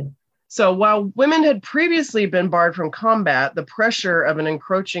 Okay. So while women had previously been barred from combat, the pressure of an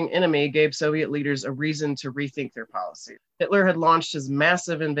encroaching enemy gave Soviet leaders a reason to rethink their policy. Hitler had launched his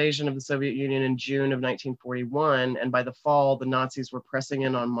massive invasion of the Soviet Union in June of 1941, and by the fall, the Nazis were pressing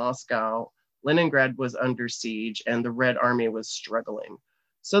in on Moscow. Leningrad was under siege, and the Red Army was struggling.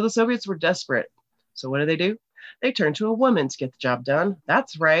 So the Soviets were desperate. So what do? They turned to a woman to get the job done.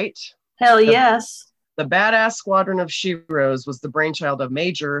 That's right. Hell yes. The badass squadron of Shiros was the brainchild of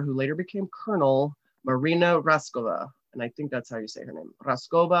Major, who later became Colonel, Marina Raskova. And I think that's how you say her name.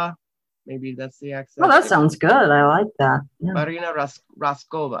 Raskova Maybe that's the accent. Oh, that sounds good. I like that. Yeah. Marina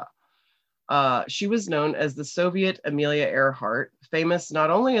Raskova. She was known as the Soviet Amelia Earhart, famous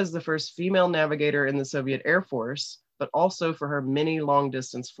not only as the first female navigator in the Soviet Air Force, but also for her many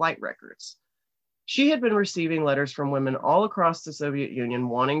long-distance flight records. She had been receiving letters from women all across the Soviet Union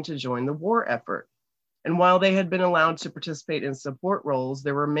wanting to join the war effort. And while they had been allowed to participate in support roles,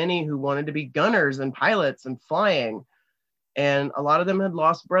 there were many who wanted to be gunners and pilots and flying. And a lot of them had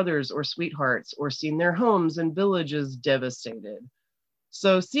lost brothers or sweethearts or seen their homes and villages devastated.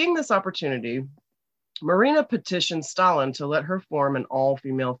 So seeing this opportunity, Marina petitioned Stalin to let her form an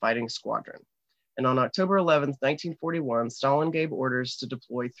all-female fighting squadron. And on October 11th, 1941, Stalin gave orders to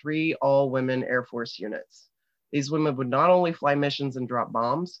deploy 3 all-women Air Force units. These women would not only fly missions and drop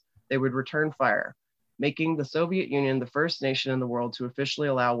bombs, they would return fire, making the Soviet Union the first nation in the world to officially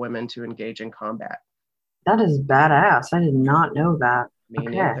allow women to engage in combat. That is badass. I did not know that. Me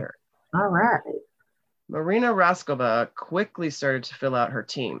neither. All right. Marina Raskova quickly started to fill out her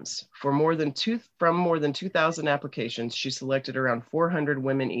teams. From more than 2,000 applications, she selected around 400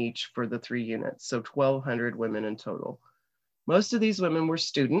 women each for the 3 units, so 1,200 women in total. Most of these women were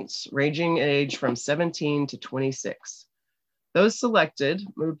students, ranging in age from 17 to 26. Those selected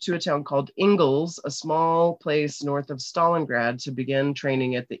moved to a town called Ingels, a small place north of Stalingrad, to begin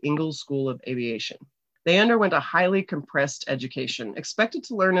training at the Ingels School of Aviation. They underwent a highly compressed education, expected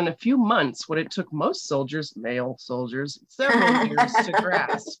to learn in a few months what it took most soldiers, male soldiers, several years to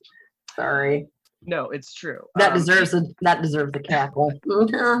grasp. Sorry. No, it's true. That deserves the cackle.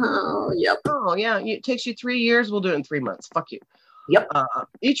 Yep. Oh yeah, it takes you 3 years. We'll do it in 3 months. Fuck you. Yep.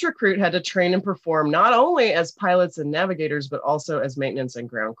 Each recruit had to train and perform not only as pilots and navigators, but also as maintenance and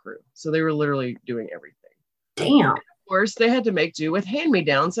ground crew. So they were literally doing everything. Damn. Of course, they had to make do with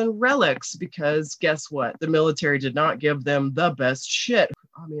hand-me-downs and relics because guess what? The military did not give them the best shit.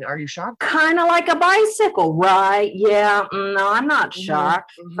 I mean, are you shocked? Kind of like a bicycle, right? Yeah. No, I'm not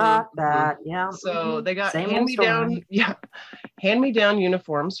shocked. Fuck that. Yeah. So they got hand-me-down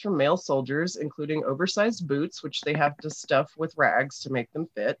uniforms from male soldiers, including oversized boots, which they have to stuff with rags to make them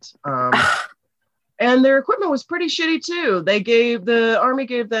fit. And their equipment was pretty shitty too. The Army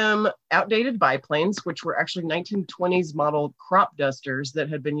gave them outdated biplanes, which were actually 1920s model crop dusters that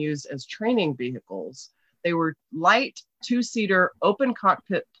had been used as training vehicles. They were light, 2-seater, open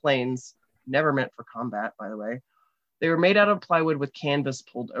cockpit planes, never meant for combat, by the way. They were made out of plywood with canvas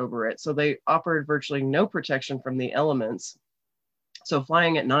pulled over it, so they offered virtually no protection from the elements. So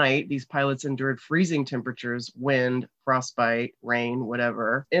flying at night, these pilots endured freezing temperatures, wind, frostbite, rain,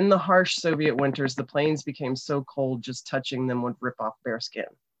 whatever. In the harsh Soviet winters, the planes became so cold just touching them would rip off bare skin.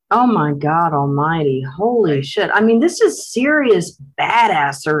 Oh my God almighty. Holy shit. I mean, this is serious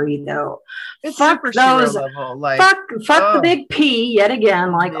badassery though. It's superhero level. Like, fuck the big P yet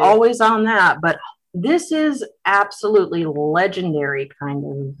again, like always on that. But this is absolutely legendary kind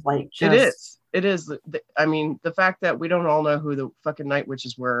of like just... It is. I mean, the fact that we don't all know who the fucking night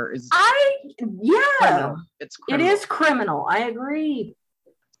witches were is criminal. It's criminal. It is criminal. I agree.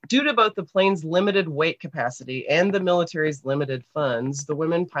 Due to both the plane's limited weight capacity and the military's limited funds, the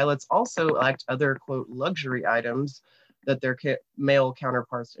women pilots also lacked other, quote, luxury items that their male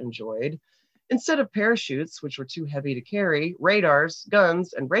counterparts enjoyed. Instead of parachutes, which were too heavy to carry, radars,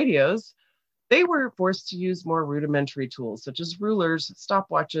 guns, and radios, they were forced to use more rudimentary tools such as rulers,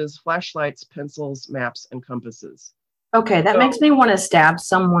 stopwatches, flashlights, pencils, maps, and compasses. Okay, that makes me want to stab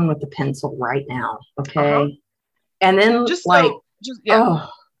someone with a pencil right now. Okay. And then just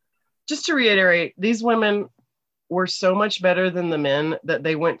to reiterate, these women were so much better than the men that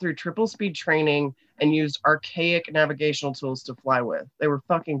they went through triple speed training and used archaic navigational tools to fly with. They were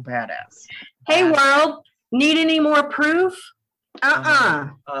fucking badass. Hey, world, need any more proof?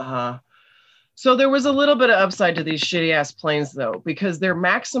 So there was a little bit of upside to these shitty ass planes though, because their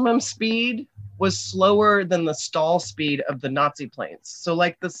maximum speed was slower than the stall speed of the Nazi planes. So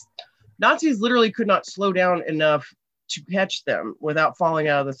like the Nazis literally could not slow down enough to catch them without falling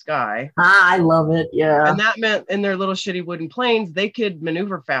out of the sky. I love it. Yeah. And that meant in their little shitty wooden planes, they could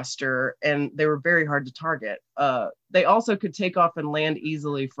maneuver faster and they were very hard to target. They also could take off and land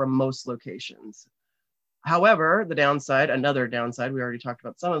easily from most locations. However, another downside, we already talked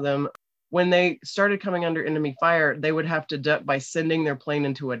about some of them, when they started coming under enemy fire, they would have to duck by sending their plane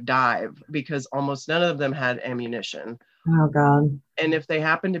into a dive because almost none of them had ammunition. Oh, God. And if they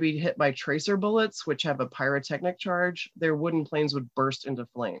happened to be hit by tracer bullets, which have a pyrotechnic charge, their wooden planes would burst into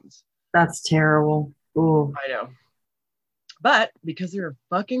flames. That's terrible. Ooh. I know. But because they're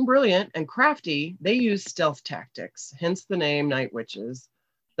fucking brilliant and crafty, they use stealth tactics, hence the name Night Witches.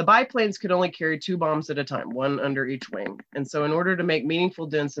 The biplanes could only carry 2 bombs at a time, one under each wing. And so in order to make meaningful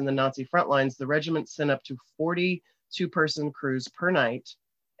dents in the Nazi front lines, the regiment sent up to 40 two-person crews per night.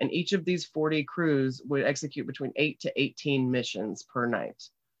 And each of these 40 crews would execute between 8 to 18 missions per night,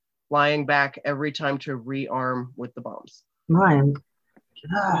 flying back every time to rearm with the bombs. Mine.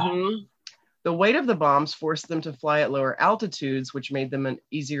 The weight of the bombs forced them to fly at lower altitudes, which made them an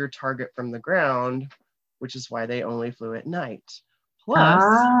easier target from the ground, which is why they only flew at night. Plus,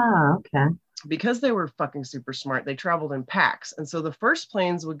 because they were fucking super smart, they traveled in packs. And so the first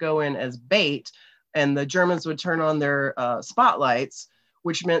planes would go in as bait, and the Germans would turn on their spotlights,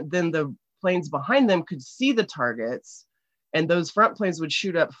 which meant then the planes behind them could see the targets, and those front planes would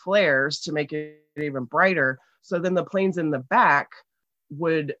shoot up flares to make it even brighter. So then the planes in the back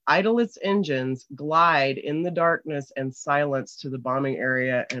would idle its engines, glide in the darkness and silence to the bombing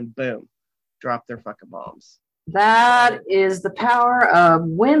area, and boom, drop their fucking bombs. That is the power of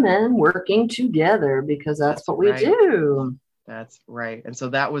women working together, because that's what we do. That's right. And so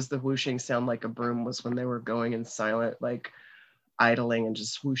that was the whooshing sound like a broom, was when they were going in silent, like idling and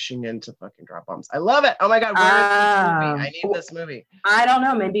just whooshing in to fucking drop bombs. I love it. Oh my God. Where is this movie? I need this movie. I don't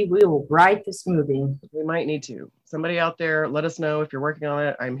know. Maybe we will write this movie. We might need to. Somebody out there, let us know if you're working on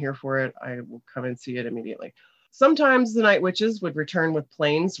it. I'm here for it. I will come and see it immediately. Sometimes the Night Witches would return with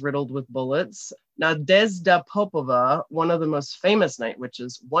planes riddled with bullets. Nadezhda Popova, one of the most famous Night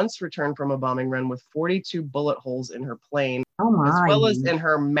Witches, once returned from a bombing run with 42 bullet holes in her plane, as well as in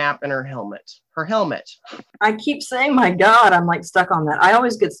her map and her helmet. Her helmet. I keep saying, my God, I'm like stuck on that. I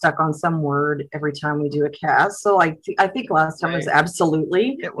always get stuck on some word every time we do a cast. So I think last time was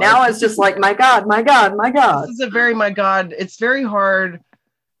absolutely. Now it's just like, my God, my God, my God. This is a very, my God. It's very hard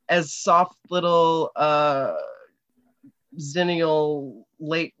as soft little zennial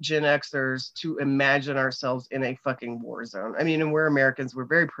late Gen Xers to imagine ourselves in a fucking war zone. I mean, and we're Americans, we're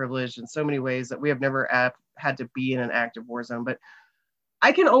very privileged in so many ways that we have never had to be in an active war zone. But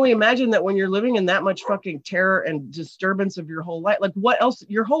I can only imagine that when you're living in that much fucking terror and disturbance of your whole life, like what else,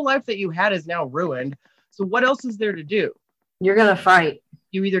 your whole life that you had is now ruined. So what else is there to do? You're going to fight.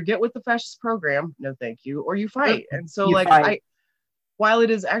 You either get with the fascist program, no thank you, or you fight. And so while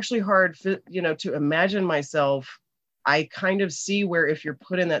it is actually hard, to imagine myself, I kind of see where if you're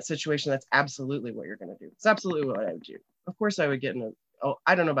put in that situation, that's absolutely what you're going to do. It's absolutely what I would do. Of course, I would get in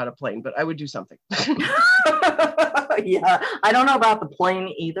I don't know about a plane, but I would do something. Yeah, I don't know about the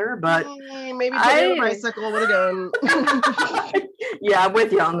plane either, but maybe take a bicycle with a gun. Yeah, I'm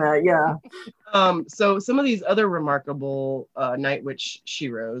with you on that. Yeah. So some of these other remarkable Night Witch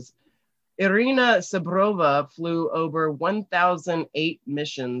sheroes. Irina Sabrova flew over 1,008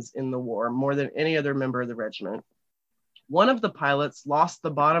 missions in the war, more than any other member of the regiment. One of the pilots lost the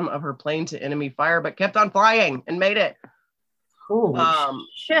bottom of her plane to enemy fire, but kept on flying and made it. Holy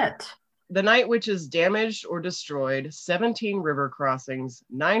shit. The Night Witches damaged or destroyed 17 river crossings,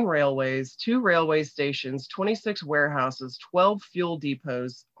 9 railways, 2 railway stations, 26 warehouses, 12 fuel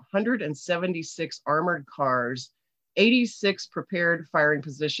depots, 176 armored cars, 86 prepared firing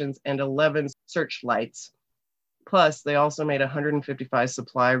positions, and 11 searchlights. Plus, they also made 155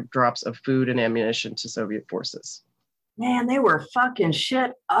 supply drops of food and ammunition to Soviet forces. Man, they were fucking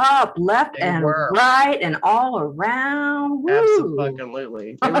shit up left and right and all around. Woo.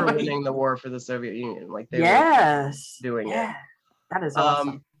 Absolutely. They were winning the war for the Soviet Union. Like they were doing it. That is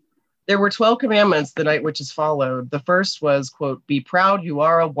awesome. There were 12 commandments the Night Witches followed. The first was, quote, "Be proud you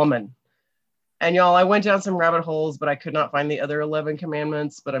are a woman." And y'all, I went down some rabbit holes, but I could not find the other 11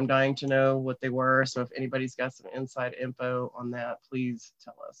 commandments, but I'm dying to know what they were. So if anybody's got some inside info on that, please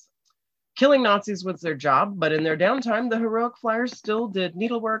tell us. Killing Nazis was their job, but in their downtime, the heroic flyers still did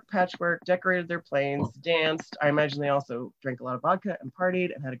needlework, patchwork, decorated their planes, danced. I imagine they also drank a lot of vodka and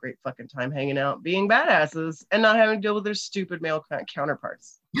partied and had a great fucking time hanging out, being badasses, and not having to deal with their stupid male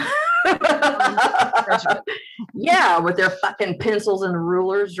counterparts. Yeah, with their fucking pencils and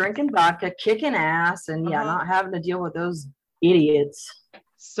rulers, drinking vodka, kicking ass, and not having to deal with those idiots.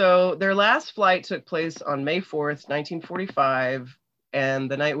 So their last flight took place on May 4th, 1945.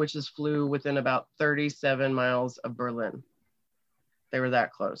 And the Night Witches flew within about 37 miles of Berlin. They were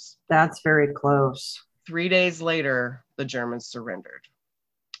that close. That's very close. 3 days later, the Germans surrendered.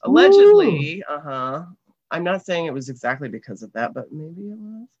 Allegedly, I'm not saying it was exactly because of that, but maybe it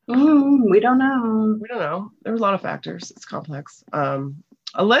was. We don't know. We don't know. There were a lot of factors. It's complex.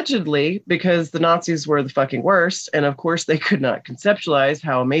 Allegedly, because the Nazis were the fucking worst, and of course they could not conceptualize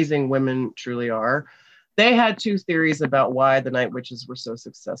how amazing women truly are. They had 2 theories about why the Night Witches were so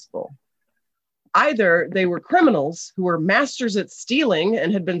successful. Either they were criminals who were masters at stealing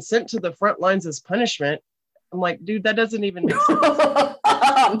and had been sent to the front lines as punishment, I'm like, dude, that doesn't even make sense.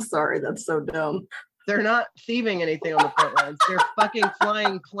 I'm sorry, that's so dumb. They're not thieving anything on the front lines. They're fucking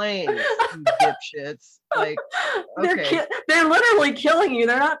flying planes, you dipshits. Like, okay. They're literally killing you.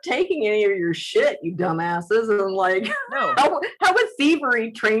 They're not taking any of your shit, you dumbasses. And like, no. How would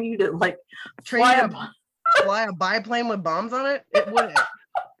thievery train you to like fly a biplane with bombs on it? It wouldn't.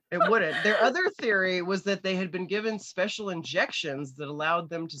 It wouldn't. Their other theory was that they had been given special injections that allowed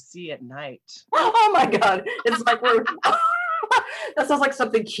them to see at night. Oh my God. It's like that sounds like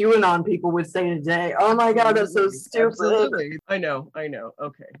something QAnon people would say today. Oh my God, that's so stupid. Absolutely. I know.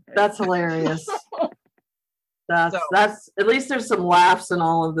 Okay. That's hilarious. That's at least there's some laughs in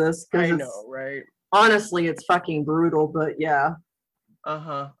all of this. I know, right? Honestly, it's fucking brutal, but yeah.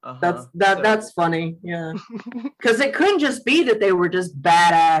 That's funny, yeah. Because it couldn't just be that they were just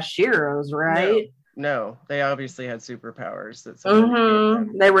badass Shiros, right? No, they obviously had superpowers.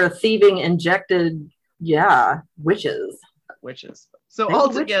 They were thieving injected, witches. So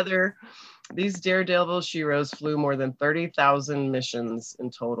altogether, these daredevil Shiros flew more than 30,000 missions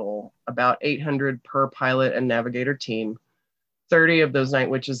in total, about 800 per pilot and navigator team. 30 of those night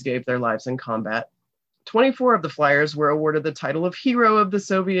witches gave their lives in combat. 24 of the flyers were awarded the title of Hero of the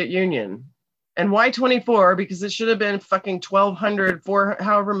Soviet Union. And why 24? Because it should have been fucking 1,200 for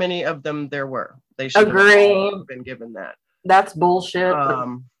however many of them there were. They should have been given that. That's bullshit.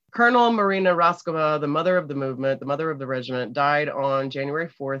 Colonel Marina Raskova, the mother of the movement, the mother of the regiment, died on January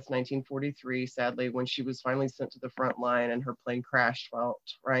 4th, 1943, sadly, when she was finally sent to the front line and her plane crashed while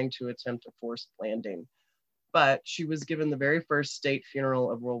trying to attempt a forced landing. But she was given the very first state funeral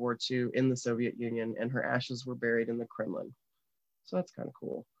of World War II in the Soviet Union, and her ashes were buried in the Kremlin. So that's kind of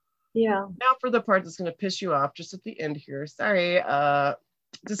cool. Yeah. Now for the part that's going to piss you off just at the end here. Sorry.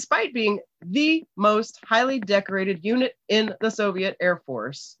 Despite being the most highly decorated unit in the Soviet Air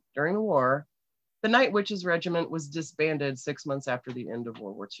Force during the war, the Night Witches Regiment was disbanded 6 months after the end of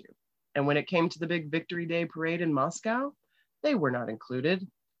World War II. And when it came to the big Victory Day parade in Moscow, they were not included.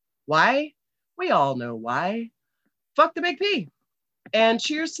 Why? We all know why. Fuck the big P. And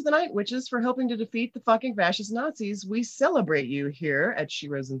cheers to the Night Witches for helping to defeat the fucking fascist Nazis. We celebrate you here at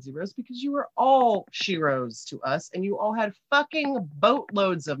Sheroes and Zeros because you were all Sheroes to us and you all had fucking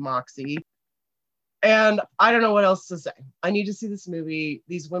boatloads of moxie. And I don't know what else to say. I need to see this movie.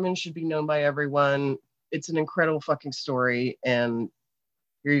 These women should be known by everyone. It's an incredible fucking story. And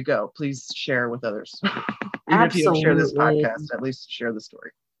here you go. Please share with others. Even if you don't share this podcast, at least share the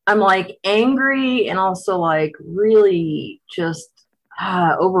story. I'm like angry and also like really just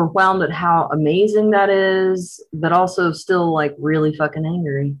overwhelmed at how amazing that is, but also still like really fucking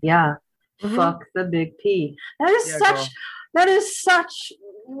angry. Yeah. Mm-hmm. Fuck the big P. That is such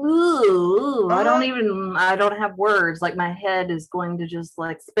ooh, I don't have words. Like my head is going to just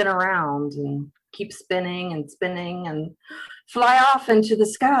like spin around and keep spinning and fly off into the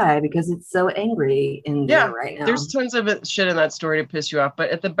sky because it's so angry in there right now. There's tons of shit in that story to piss you off, but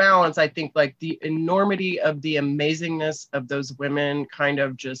at the balance, I think like the enormity of the amazingness of those women kind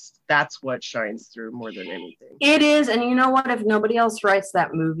of just, that's what shines through more than anything. It is. And you know what? If nobody else writes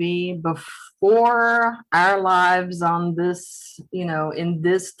that movie before our lives on this, in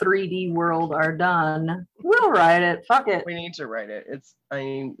this 3D world are done, we'll write it. Fuck it. We need to write it.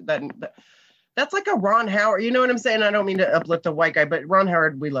 That's like a Ron Howard, you know what I'm saying? I don't mean to uplift a white guy, but Ron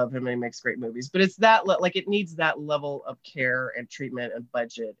Howard, we love him and he makes great movies. But it's that, like, it needs that level of care and treatment and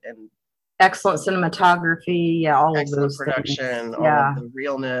budget and excellent cinematography. Yeah, all of those production, all of the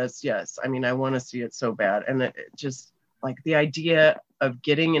realness. Yes, I mean, I want to see it so bad, and it just like the idea of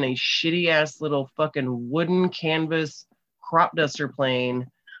getting in a shitty ass little fucking wooden canvas crop duster plane.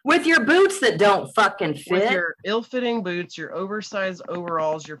 With your boots that don't fucking fit. With your ill-fitting boots, your oversized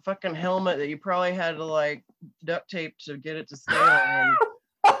overalls, your fucking helmet that you probably had to like duct tape to get it to stay on.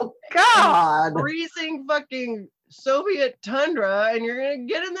 Oh God! Freezing fucking Soviet tundra, and you're gonna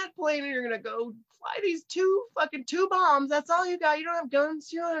get in that plane and you're gonna go fly these two bombs. That's all you got. You don't have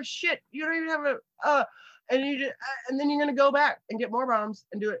guns. You don't have shit. You don't even have and then you're gonna go back and get more bombs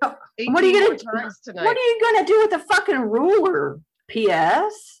and do it. What are you gonna do tonight? What are you gonna do with a fucking ruler?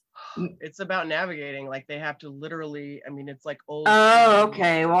 P.S. It's about navigating. Like they have to literally. I mean, it's like old. Oh,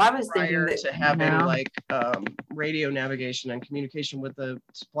 okay. Well, I was thinking that to having like radio navigation and communication with the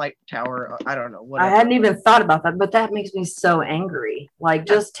flight tower. I don't know. Whatever. I hadn't even thought about that, but that makes me so angry. Like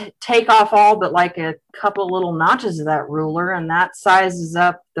just take off all but like a couple little notches of that ruler, and that sizes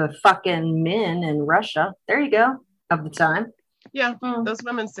up the fucking men in Russia. There you go. Of the time. Yeah, those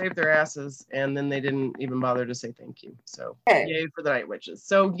women saved their asses, and then they didn't even bother to say thank you. So, yay for the Night Witches.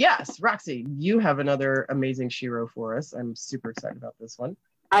 So, yes, Roxy, you have another amazing Shiro for us. I'm super excited about this one.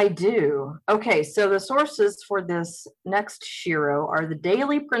 I do. Okay, so the sources for this next Shiro are the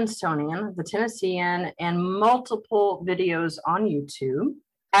Daily Princetonian, the Tennessean, and multiple videos on YouTube.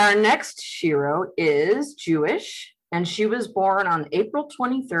 Our next Shiro is Jewish, and she was born on April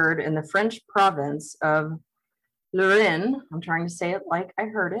 23rd in the French province of Lorraine. I'm trying to say it like I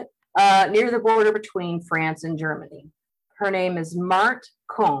heard it, near the border between France and Germany. Her name is Marthe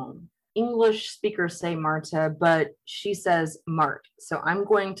Kohn. English speakers say Marta, but she says Mart. So I'm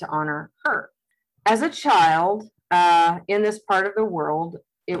going to honor her. As a child, in this part of the world,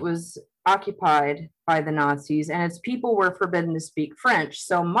 it was occupied by the Nazis and its people were forbidden to speak French.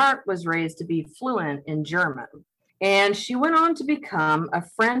 So Mart was raised to be fluent in German. And she went on to become a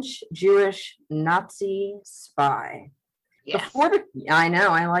French Jewish Nazi spy. Yes. I know.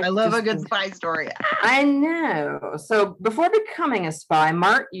 I love a good spy story. I know. So before becoming a spy,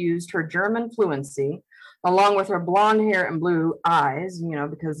 Mart used her German fluency, along with her blonde hair and blue eyes,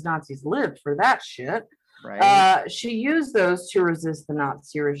 because Nazis lived for that shit. Right. She used those to resist the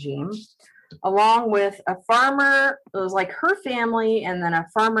Nazi regime, along with a farmer. It was like her family, and then a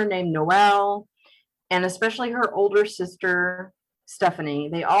farmer named Noel, and especially her older sister, Stephanie.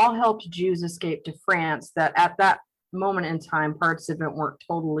 They all helped Jews escape to France that at that moment in time, parts of it weren't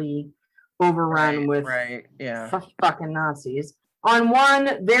totally overrun with fucking Nazis. On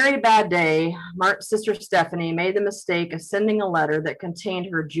one very bad day, Mart's sister Stephanie made the mistake of sending a letter that contained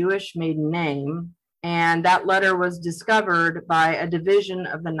her Jewish maiden name, and that letter was discovered by a division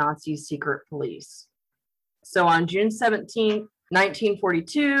of the Nazi secret police. So on June 17th,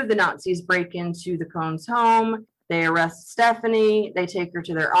 1942, the Nazis break into the Cohn's home. They arrest Stephanie. They take her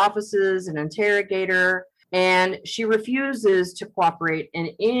to their offices and interrogate her. And she refuses to cooperate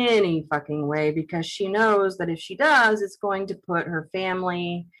in any fucking way because she knows that if she does, it's going to put her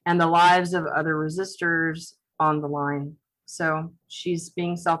family and the lives of other resistors on the line. So she's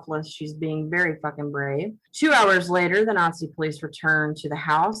being selfless. She's being very fucking brave. 2 hours later, the Nazi police return to the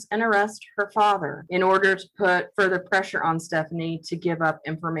house and arrest her father in order to put further pressure on Stephanie to give up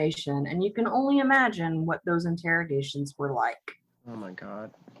information. And you can only imagine what those interrogations were like. Oh my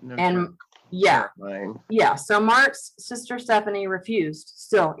God. No and joke. Yeah. Terrifying. Yeah. So Mart's sister Stephanie refused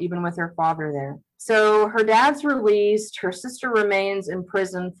still, even with her father there. So her dad's released. Her sister remains in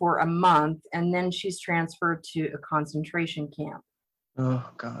prison for a month, and then she's transferred to a concentration camp. Oh,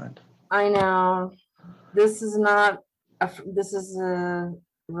 God. I know. This is a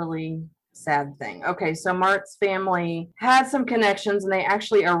really sad thing. Okay, so Mart's family had some connections, and they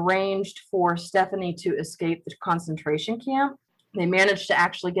actually arranged for Stephanie to escape the concentration camp. They managed to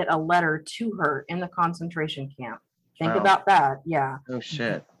actually get a letter to her in the concentration camp. Think about that. Yeah. Oh,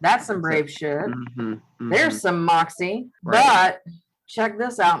 shit. That's some brave shit. Mm-hmm, mm-hmm. There's some moxie. Right. But check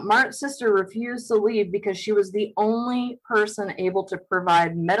this out. Mart's sister refused to leave because she was the only person able to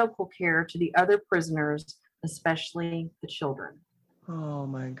provide medical care to the other prisoners, especially the children. Oh,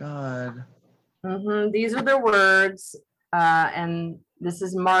 my God. Mm-hmm. These are the words, and this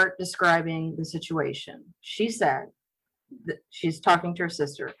is Mart describing the situation. She said, she's talking to her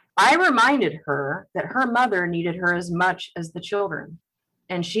sister. I reminded her that her mother needed her as much as the children.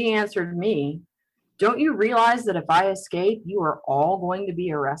 And she answered me, don't you realize that if I escape, you are all going to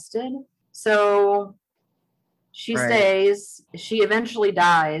be arrested? So she stays. She eventually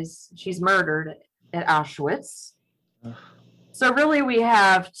dies. She's murdered at Auschwitz. Ugh. So really we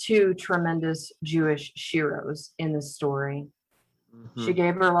have two tremendous Jewish Shiros in this story. Mm-hmm. She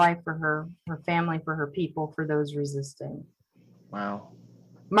gave her life for her family, for her people, for those resisting. Wow.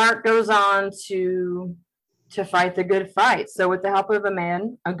 Mart goes on to fight the good fight. So with the help of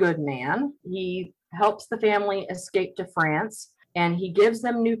a good man, he helps the family escape to France, and he gives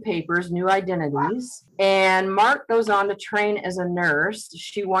them new papers, new identities. And Mart goes on to train as a nurse.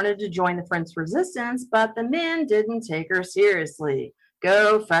 She wanted to join the French resistance, but the men didn't take her seriously.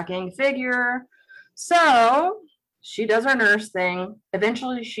 Go fucking figure. So she does her nurse thing.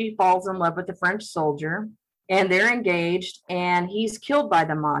 Eventually, she falls in love with the French soldier, and they're engaged, and he's killed by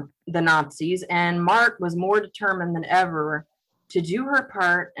the Nazis. And Mart was more determined than ever to do her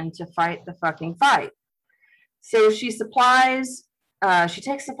part and to fight the fucking fight. So she takes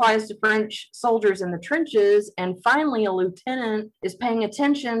supplies to French soldiers in the trenches, and finally a lieutenant is paying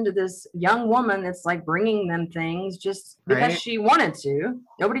attention to this young woman that's like bringing them things just because she wanted to.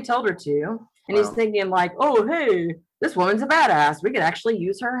 Nobody told her to. And he's thinking like, oh, hey, this woman's a badass. We could actually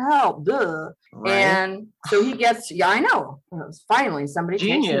use her help. Duh. Right. And so he gets, I know. Finally, somebody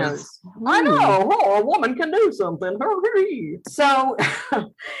takes notes. I know. Oh, a woman can do something. So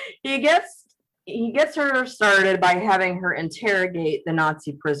he gets her started by having her interrogate the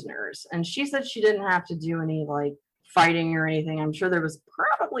Nazi prisoners. And she said she didn't have to do any like fighting or anything. I'm sure there was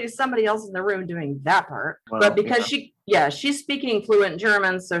probably somebody else in the room doing that part. Well, but because she's speaking fluent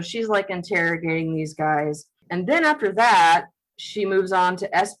German, so she's like interrogating these guys. And then after that, she moves on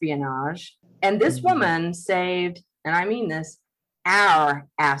to espionage. And this woman saved, and I mean this, our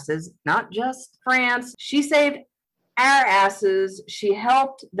asses, not just France. She saved our asses. She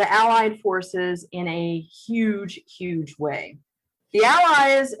helped the Allied forces in a huge, huge way. The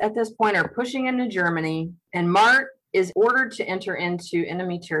Allies at this point are pushing into Germany, and Mart is ordered to enter into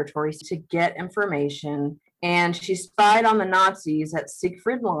enemy territories to get information. And she spied on the Nazis at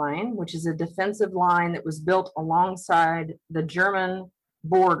Siegfried Line, which is a defensive line that was built alongside the German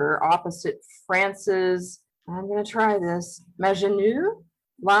border opposite France's, I'm going to try this, Maginot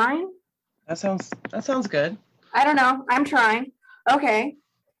Line. That sounds good. I don't know. I'm trying. Okay.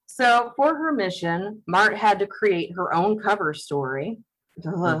 So for her mission, Mart had to create her own cover story.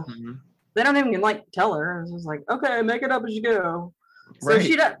 Mm-hmm. They don't even like tell her. It's just like, okay, make it up as you go. So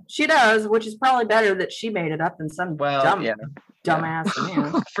Right. she does, which is probably better that she made it up than some dumbass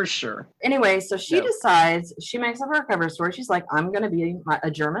man. For sure. Anyway, so she decides, she makes up her cover story. She's like, I'm going to be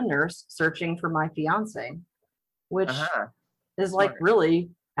a German nurse searching for my fiance, which is like really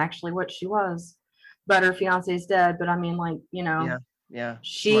actually what she was. But her fiance is dead. But I mean, like, you know,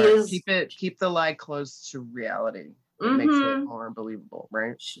 she is keep the lie close to reality. It makes it more believable,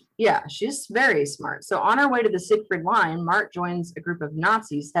 right? She's very smart. So on her way to the Siegfried Line, Mart joins a group of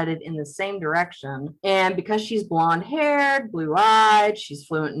Nazis headed in the same direction. And because she's blonde-haired, blue-eyed, she's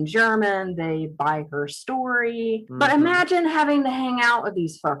fluent in German, they buy her story. But imagine having to hang out with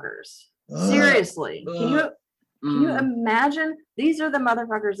these fuckers. Seriously. Can you imagine? These are the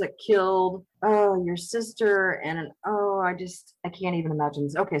motherfuckers that killed, your sister and I can't even imagine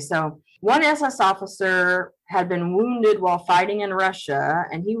this. Okay, so one SS officer had been wounded while fighting in Russia,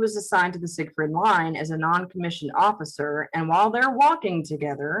 and he was assigned to the Siegfried Line as a non-commissioned officer. And while they're walking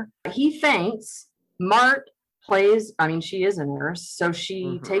together, he faints. Mart she is a nurse, so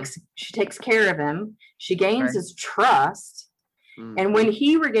she takes care of him. She gains his trust. And when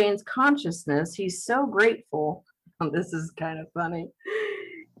he regains consciousness, he's so grateful. This is kind of funny.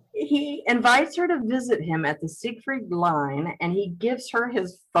 He invites her to visit him at the Siegfried Line, and he gives her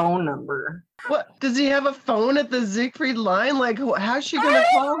his phone number. What? Does he have a phone at the Siegfried Line? Like, how's she going to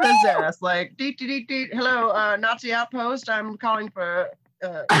call his ass? Like, hello, Nazi outpost. I'm calling for...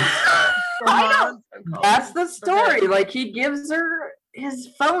 I know. That's the story. Like, he gives her his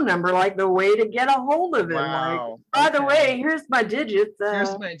phone number, like the way to get a hold of him. Wow. Like, by the way, here's my digits.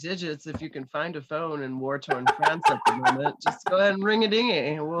 Here's my digits. If you can find a phone in war-torn France at the moment, just go ahead and ring a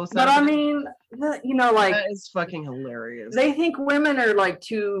dingy. But I mean, like, that is fucking hilarious. They think women are like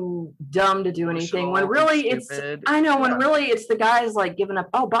too dumb to do anything. When really it's the guys like giving up.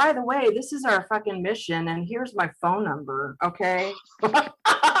 Oh, by the way, this is our fucking mission, and here's my phone number. Okay.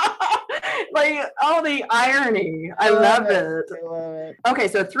 Like all the irony. I love it. Okay,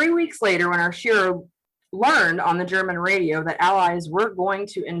 so 3 weeks later, when Arshiro learned on the German radio that Allies were going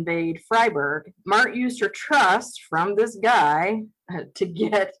to invade Freiburg, Mart used her trust from this guy to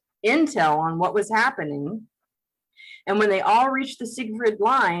get intel on what was happening. And when they all reached the Siegfried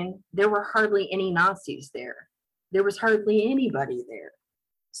Line, there were hardly any Nazis there. There was hardly anybody there.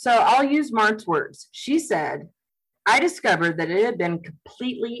 So I'll use Mart's words. She said, I discovered that it had been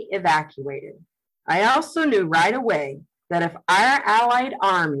completely evacuated. I also knew right away that if our Allied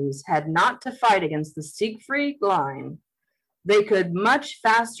armies had not to fight against the Siegfried Line, they could much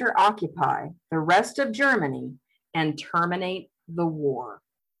faster occupy the rest of Germany and terminate the war.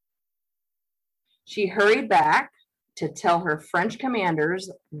 She hurried back to tell her French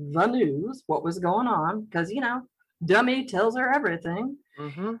commanders the news, what was going on, because, dummy tells her everything.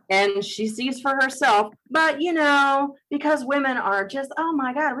 And she sees for herself, but because women are just, oh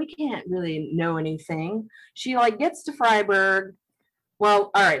my God, we can't really know anything. She gets to Freiburg. Well,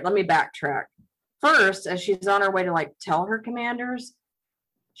 all right, let me backtrack. First, as she's on her way to tell her commanders,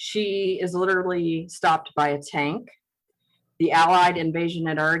 she is literally stopped by a tank. The Allied invasion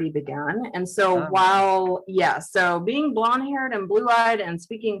had already begun. And so so being blonde-haired and blue-eyed and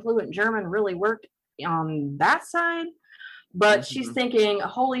speaking fluent German really worked on that side. But she's thinking,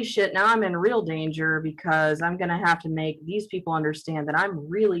 holy shit, now I'm in real danger because I'm going to have to make these people understand that I'm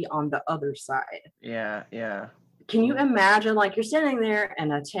really on the other side. Yeah. Can you imagine, you're standing there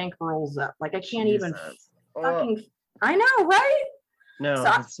and a tank rolls up? I can't even fucking... I know, right? No,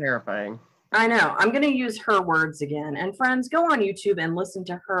 it's terrifying. I know. I'm going to use her words again. And friends, go on YouTube and listen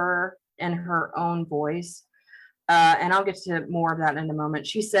to her in her own voice. And I'll get to more of that in a moment.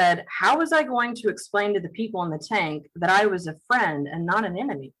 She said, how was I going to explain to the people in the tank that I was a friend and not an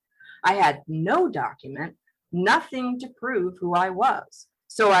enemy? I had no document, nothing to prove who I was.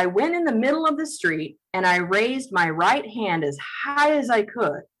 So I went in the middle of the street and I raised my right hand as high as I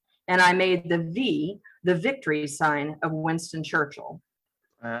could. And I made the V, the victory sign of Winston Churchill.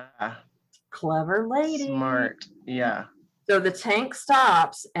 Clever lady. Smart. Yeah. So the tank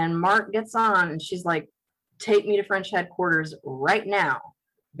stops and Mark gets on and she's like, take me to French headquarters right now,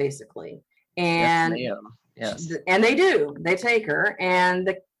 basically. And yes. And they do. They take her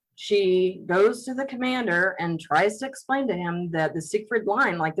and she goes to the commander and tries to explain to him that the Siegfried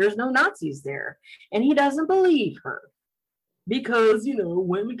Line, like there's no Nazis there. And he doesn't believe her because, you know,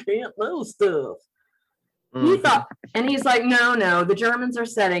 women can't know stuff. He thought, and he's like, no, the Germans are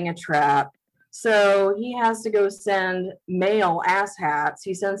setting a trap. So he has to go send male asshats.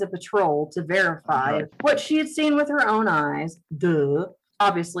 He sends a patrol to verify what she had seen with her own eyes. Duh.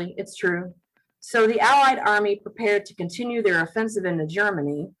 Obviously, it's true. So the Allied army prepared to continue their offensive into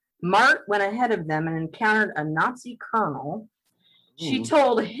Germany. Mart went ahead of them and encountered a Nazi colonel. She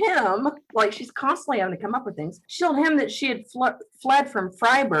told him, like she's constantly having to come up with things. She told him that she had fled from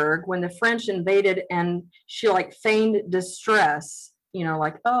Freiburg when the French invaded, and she like feigned distress. You know,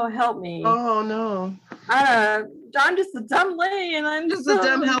 like, oh, help me. Oh no. I'm just a dumb lady, and I'm just a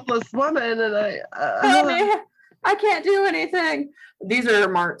dumb, helpless woman, and I can't do anything. These are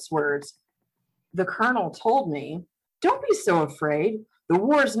Mart's words. The colonel told me, don't be so afraid. The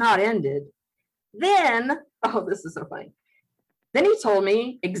war's not ended. Then, oh, this is so funny. Then he told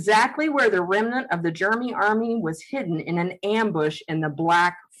me exactly where the remnant of the German army was hidden in an ambush in the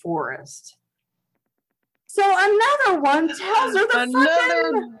Black Forest. So another one tells her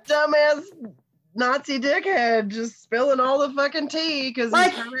another dumbass Nazi dickhead just spilling all the fucking tea because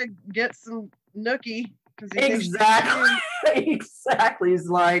he's trying to get some nookie. Exactly. He's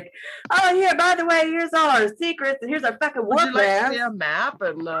like, oh, here, by the way, here's all our secrets, and here's our fucking war plan. Would you like to see a map?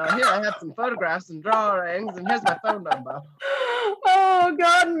 And here I have some photographs and drawings, and here's my phone number. Oh,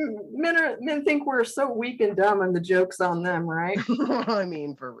 God. Men think we're so weak and dumb, and the joke's on them, right? I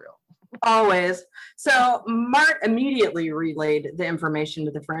mean, for real. Always. So Mart immediately relayed the information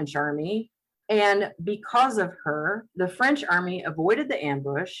to the French army. And because of her, the French army avoided the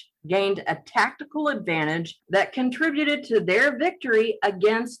ambush, gained a tactical advantage that contributed to their victory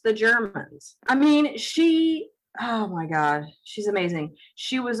against the Germans. I mean, oh my God, she's amazing.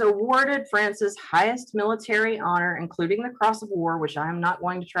 She was awarded France's highest military honor, including the Cross of War, which I'm not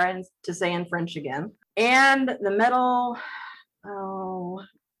going to try to say in French again, and the medal,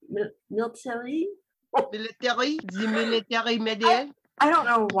 military medal. I don't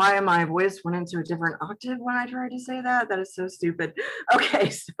know why my voice went into a different octave when I tried to say that. That is so stupid. Okay,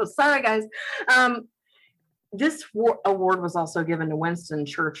 so sorry, guys. This award was also given to Winston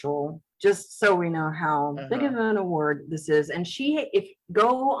Churchill, just so we know how big of an award this is. And if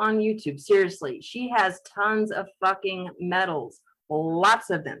go on YouTube, seriously, she has tons of fucking medals,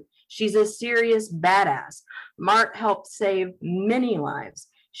 lots of them. She's a serious badass. Mart helped save many lives.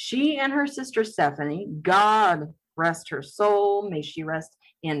 She and her sister Stephanie, God rest her soul, may she rest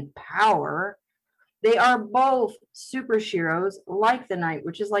in power. They are both super sheroes, like the Knight,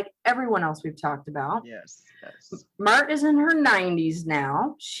 which is like everyone else we've talked about. Yes. Mart is in her 90s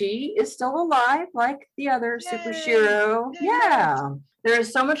now. She is still alive, like the other super shero. Yeah. There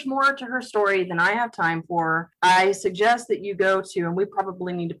is so much more to her story than I have time for. I suggest that you go to, and we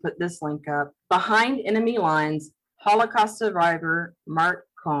probably need to put this link up, Behind Enemy Lines, Holocaust Survivor Mart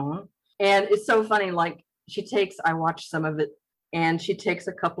Cohn. And it's so funny, like, I watched some of it, and she takes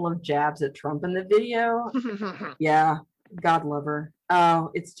a couple of jabs at Trump in the video. Yeah, God love her.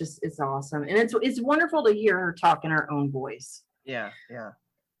 Oh, it's awesome. And it's wonderful to hear her talk in her own voice. Yeah.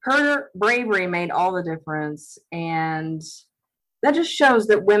 Her bravery made all the difference. And that just shows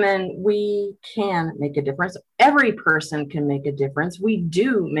that women, we can make a difference. Every person can make a difference. We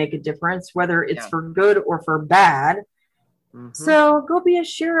do make a difference, whether it's for good or for bad. Mm-hmm. So go be a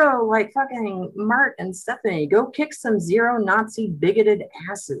shero like fucking Mart and Stephanie. Go kick some zero Nazi bigoted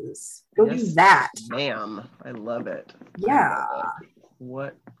asses. Go do that. Ma'am. I love it. Yeah.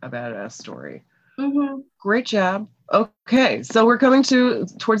 What a badass story. Mm-hmm. Great job. Okay, so we're coming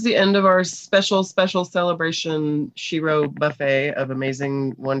towards the end of our special celebration Shero buffet of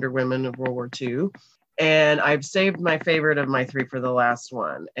amazing Wonder Women of World War II. And I've saved my favorite of my three for the last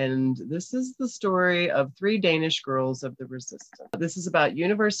one. And this is the story of three Danish girls of the resistance. This is about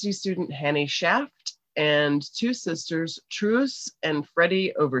university student Hanne Schaft and two sisters, Truus and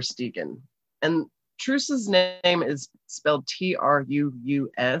Freddie Overstegen. And Truus's name is spelled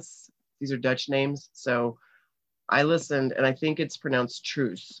Truus. These are Dutch names. So I listened and I think it's pronounced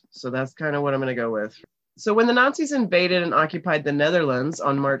Truus. So that's kind of what I'm going to go with. So when the Nazis invaded and occupied the Netherlands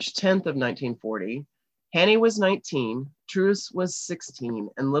on March 10th of 1940, Hanny was 19, Truus was 16,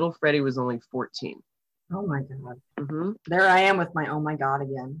 and little Freddie was only 14. Oh my God. Mm-hmm. There I am with my oh my God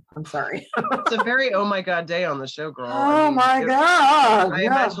again. I'm sorry. It's a very oh my God day on the show, girl. Oh my God. I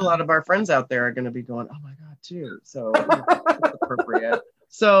imagine a lot of our friends out there are going to be going, oh my God, too. So it's appropriate.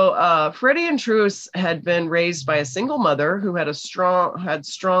 So Freddie and Truus had been raised by a single mother who had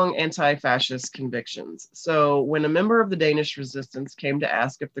strong anti-fascist convictions. So when a member of the Danish resistance came to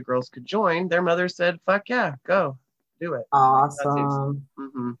ask if the girls could join, their mother said, fuck yeah, go, do it. Awesome.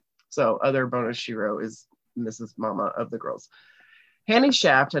 Mm-hmm. So other bonus shero is Mrs. Mama of the girls. Hanny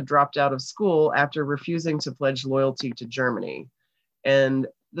Shaft had dropped out of school after refusing to pledge loyalty to Germany. And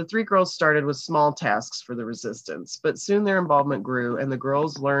the three girls started with small tasks for the resistance, but soon their involvement grew and the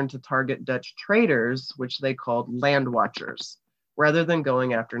girls learned to target Dutch traitors, which they called land watchers, rather than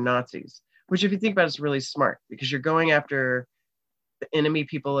going after Nazis, which if you think about it, is really smart because you're going after the enemy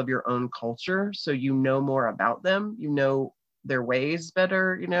people of your own culture. So you know more about them, you know their ways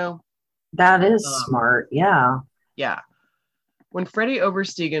better, you know. That is smart. Yeah. Yeah. When Freddie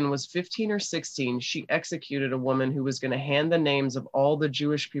Oversteegen was 15 or 16, she executed a woman who was going to hand the names of all the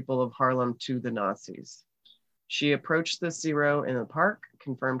Jewish people of Harlem to the Nazis. She approached the Zero in the park,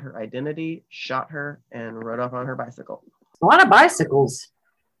 confirmed her identity, shot her, and rode off on her bicycle. A lot of bicycles.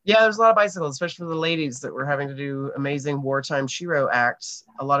 Yeah, there's a lot of bicycles, especially for the ladies that were having to do amazing wartime shero acts.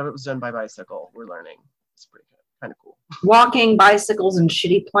 A lot of it was done by bicycle, we're learning. It's pretty good, kind of cool. Walking, bicycles, and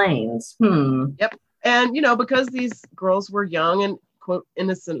shitty planes. Yep. And, you know, because these girls were young and, quote,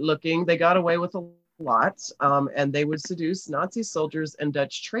 innocent looking, they got away with a lot. And they would seduce Nazi soldiers and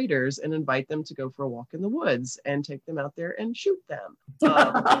Dutch traitors and invite them to go for a walk in the woods and take them out there and shoot them.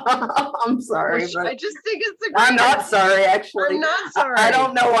 I'm sorry. But I just think it's a great I'm not sorry, actually. I'm not sorry. I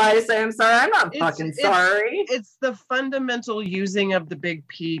don't know why I say I'm sorry. I'm not fucking sorry. It's the fundamental using of the big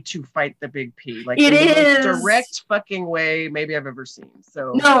P to fight the big P. Like it in the is most direct fucking way maybe I've ever seen.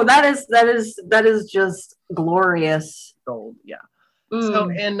 So no, that is just glorious. Gold, yeah. So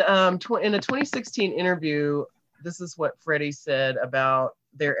in a 2016 interview, this is what Freddie said about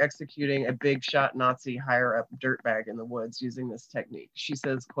they're executing a big shot Nazi higher up dirtbag in the woods using this technique. She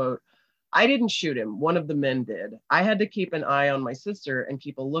says, quote, I didn't shoot him. One of the men did. I had to keep an eye on my sister and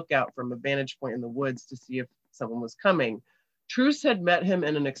keep a lookout from a vantage point in the woods to see if someone was coming. Truus had met him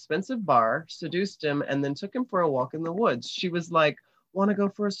in an expensive bar, seduced him, and then took him for a walk in the woods. She was like, want to go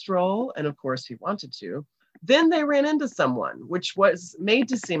for a stroll? And of course he wanted to. Then they ran into someone, which was made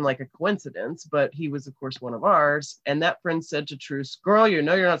to seem like a coincidence, but he was, of course, one of ours. And that friend said to Truus, girl, you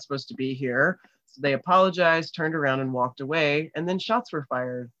know you're not supposed to be here. So they apologized, turned around and walked away, and then shots were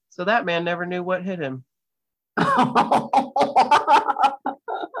fired. So that man never knew what hit him. Truus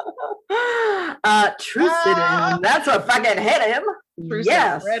hit him. That's what fucking hit him. Truus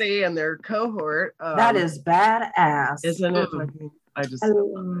yes. and Freddie and their cohort. That is badass. Isn't it? I just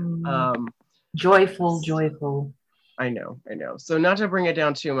joyful. I know. So not to bring it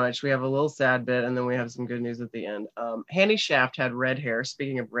down too much, we have a little sad bit and then we have some good news at the end. Hanny Shaft had red hair,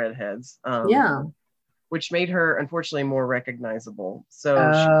 speaking of redheads. Which made her unfortunately more recognizable. So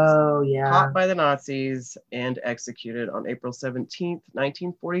she was caught by the Nazis and executed on April 17th,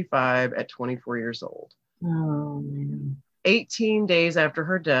 1945 at 24 years old. Oh, man. 18 days after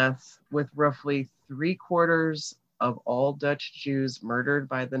her death, with roughly 3/4 of all Dutch Jews murdered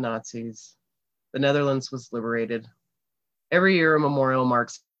by the Nazis, the Netherlands was liberated. Every year, a memorial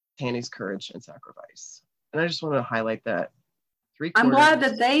marks Hanny's courage and sacrifice. And I just want to highlight that. I'm glad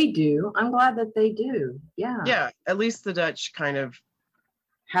that they do. Yeah. Yeah. At least the Dutch kind of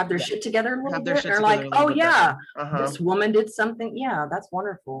have their shit together a little bit. They're like, oh yeah, this woman did something. Yeah, that's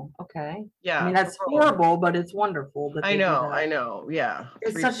wonderful. Okay. Yeah. I mean, that's horrible, but it's wonderful. I know. Yeah.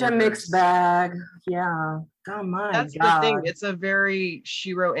 It's such a mixed bag. Yeah. Oh my God. That's the thing. It's a very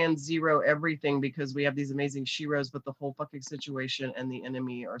shero and zero everything because we have these amazing sheros, but the whole fucking situation and the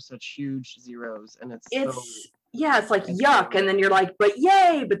enemy are such huge zeros. And it's like yuck. And then you're like, but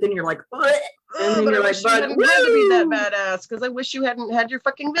yay. But then you're like, bleh. And then you're like, but you hadn't had to be that badass because I wish you hadn't had your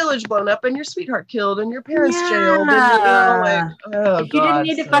fucking village blown up and your sweetheart killed and your parents jailed. And, you didn't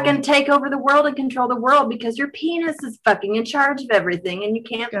need to fucking take over the world and control the world because your penis is fucking in charge of everything and you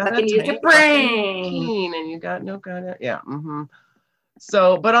can't fucking use your brain. And you got no kind of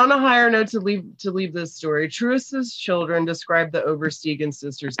So, but on a higher note to leave this story, Truus's children described the Oversteegen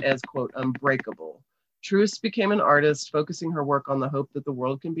sisters as, quote, unbreakable. Truus became an artist, focusing her work on the hope that the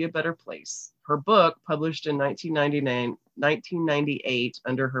world can be a better place. Her book, published in 1998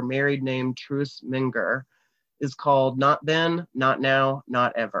 under her married name Truus Menger, is called Not Then, Not Now,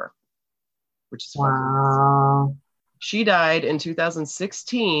 Not Ever, which is wow. She died in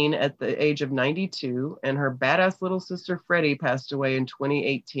 2016 at the age of 92, and her badass little sister Freddie passed away in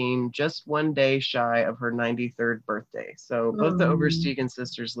 2018, just one day shy of her 93rd birthday. So both the Oversteegen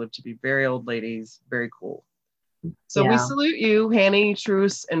sisters lived to be very old ladies. Very cool. So we salute you, Hanny,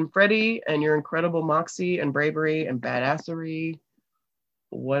 Truce, and Freddie, and your incredible moxie and bravery and badassery.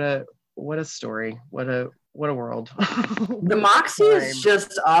 What a story. What a world. The moxie is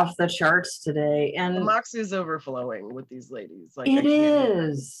just off the charts today, and the moxie is overflowing with these ladies. Like it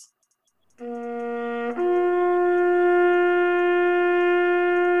is.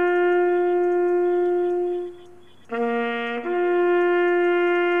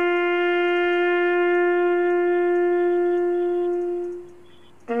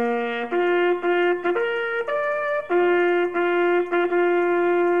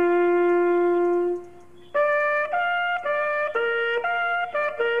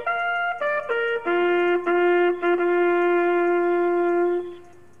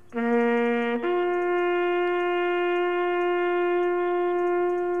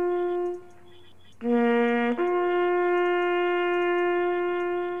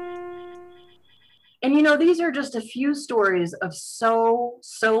 And you know, these are just a few stories of so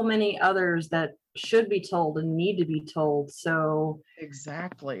many others that should be told and need to be told. So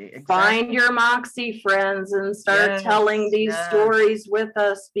exactly. Find your moxie friends and start telling these stories with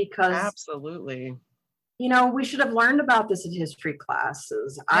us, because absolutely, you know, we should have learned about this in history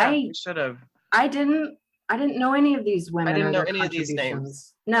classes. We should have. I didn't know any of these women. I didn't know any of these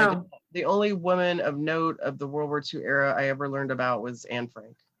names. No. The only woman of note of the World War II era I ever learned about was Anne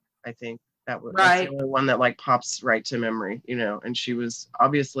Frank. I think that's the only one that like pops right to memory, you know, and she was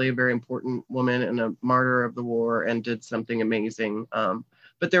obviously a very important woman and a martyr of the war and did something amazing.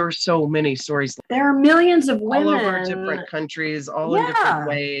 But there were so many stories. There are millions of women all over different countries, all in different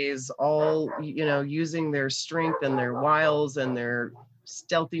ways, all, you know, using their strength and their wiles and their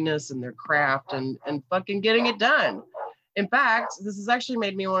stealthiness and their craft and fucking getting it done. In fact, this has actually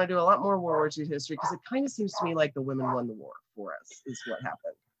made me want to do a lot more World War II history, because it kind of seems to me like the women won the war for us, is what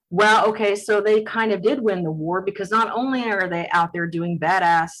happened. Well, okay, so they kind of did win the war, because not only are they out there doing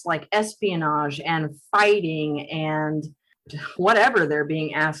badass like espionage and fighting and whatever they're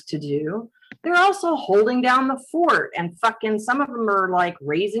being asked to do, they're also holding down the fort, and fucking some of them are like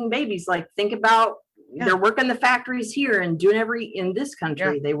raising babies. Like, think about they're working the factories here and doing in this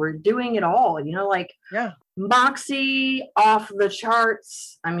country. They were doing it all, you know, like moxie off the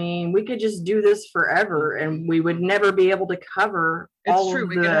charts. I mean, we could just do this forever and we would never be able to cover all we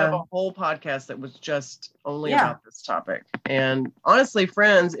could have a whole podcast that was just only about this topic. And honestly,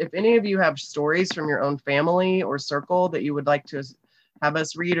 friends, if any of you have stories from your own family or circle that you would like to have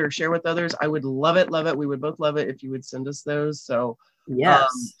us read or share with others, I would love it. We would both love it if you would send us those. So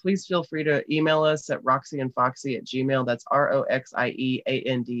please feel free to email us at roxyandfoxy@gmail.com. That's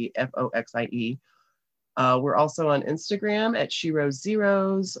ROXIEANDFOXIE. We're also on Instagram at Sheroes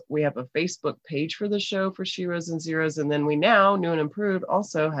Zeros. We have a Facebook page for the show for Sheroes and Zeros. And then we now, new and improved,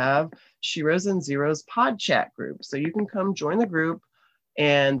 also have Sheroes and Zeros pod chat group. So you can come join the group,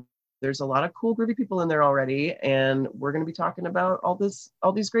 and there's a lot of cool, groovy people in there already. And we're going to be talking about all these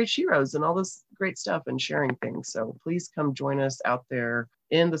great Sheroes and all this great stuff and sharing things. So please come join us out there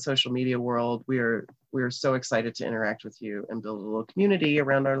in the social media world. We are so excited to interact with you and build a little community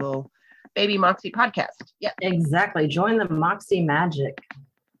around our little baby Moxie podcast. Yeah, exactly. Join the Moxie magic.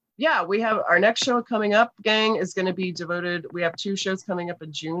 Yeah, we have our next show coming up, gang, is going to be devoted. We have 2 shows coming up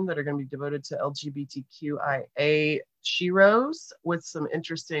in June that are going to be devoted to LGBTQIA Sheroes with some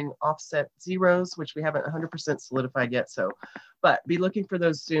interesting offset zeros, which we haven't 100% solidified yet. So, but be looking for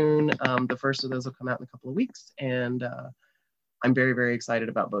those soon. The first of those will come out in a couple of weeks, and I'm very, very excited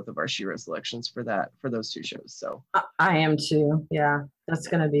about both of our Shero selections for those 2 shows. So I am too. Yeah, that's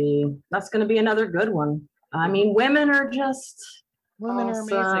gonna be another good one. I mean, women are amazing.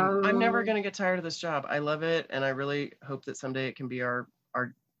 I'm never gonna get tired of this job. I love it, and I really hope that someday it can be our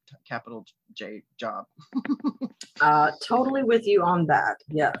capital J job. Totally with you on that.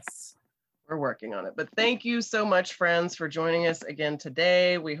 Yes. We're working on it. But thank you so much, friends, for joining us again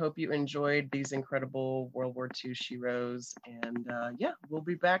today. We hope you enjoyed these incredible World War II Sheroes. And we'll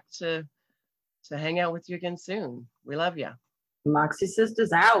be back to hang out with you again soon. We love you. Moxie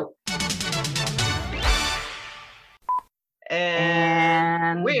Sisters out.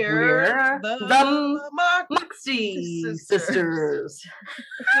 And we're the Moxie Sisters.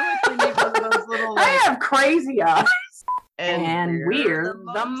 I have crazy eyes. And we're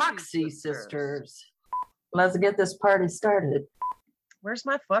the Moxie Sisters. Let's get this party started. Where's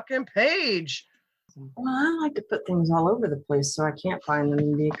my fucking page? Well, I like to put things all over the place so I can't find them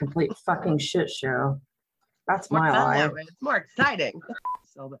and be a complete fucking shit show. That's More my fun life. that way. It's more exciting.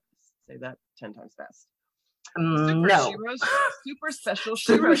 Say that 10 times fast. No. Super special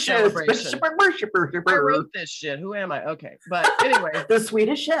Shiro celebration. I wrote this shit. Who am I? Okay. But anyway. The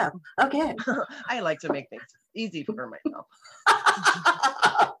Swedish chef. Okay. I like to make things easy for myself.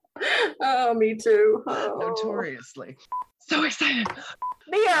 Oh, me too. Oh. Notoriously. So excited.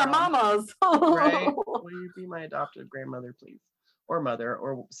 They are mamas. Right? Will you be my adopted grandmother, please? Or mother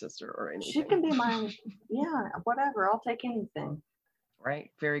or sister or anything. She can be my, whatever. I'll take anything.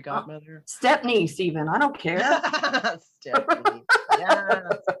 Right? Fairy godmother. Step niece, even. I don't care. Stephanie. Yes.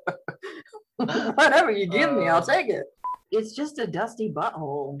 Whatever you give me, I'll take it. It's just a dusty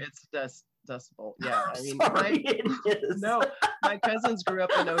butthole. It's Dust Bowl. Yeah. I mean, it is. No, my cousins grew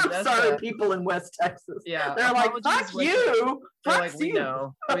up in Odessa. I'm sorry, people in West Texas. Yeah. They're like, fuck you. They're Fuck like, we you.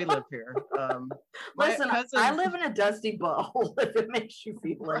 know. We live here. Listen, I live in a dusty butthole if it makes you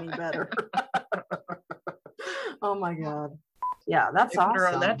feel any better. Oh my God. Yeah, that's awesome. Put her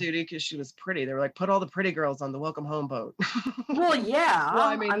on that duty because she was pretty. They were like, put all the pretty girls on the welcome home boat. Well, yeah. Well,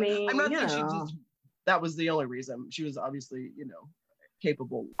 I mean, I'm not saying know. she just, that was the only reason. She was obviously,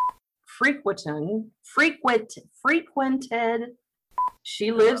 capable. Frequented.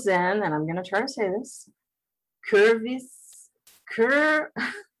 She lives in, and I'm going to try to say this, Curvisur.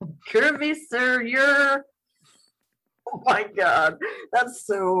 Oh my God. That's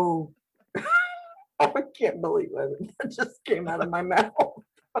so, I can't believe it. That just came out of my mouth.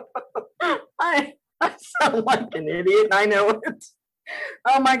 I sound like an idiot, and I know it.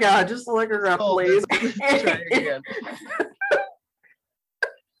 Oh my God, just look her up, please. Try again.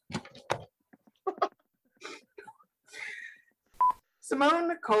 Simone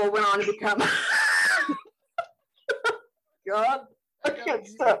Nicole went on to become. God, I can't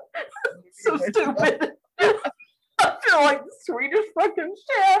stop. It's so stupid. I feel like the Swedish fucking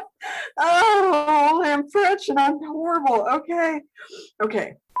chef. Oh, I'm French and I'm horrible. Okay.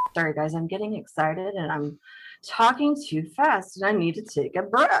 Sorry, guys. I'm getting excited and I'm talking too fast and I need to take a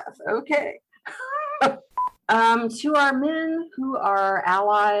breath. Okay. To our men who are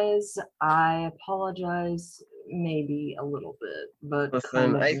allies, I apologize maybe a little bit, but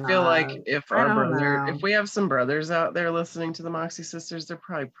listen, I feel like if we have some brothers out there listening to the Moxie Sisters, they're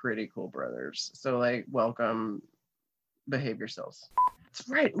probably pretty cool brothers. So like, welcome, behave yourselves. That's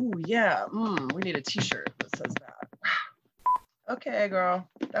right. Ooh, yeah. We need a t-shirt that says that. Okay, girl.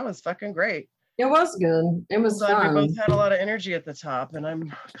 That was fucking great. It was good. It was fun. We both had a lot of energy at the top, and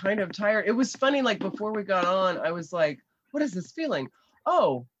I'm kind of tired. It was funny, like before we got on, I was like, what is this feeling?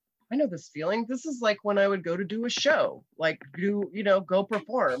 Oh, I know this feeling. This is like when I would go to do a show, like go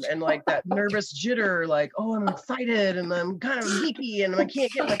perform, and like that nervous jitter, like, oh, I'm excited and I'm kind of geeky and I can't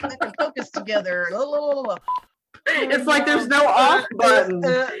get my fucking focus together. And it's like there's no off button.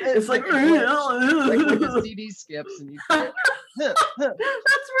 It's like when the CD skips and you can't. That's where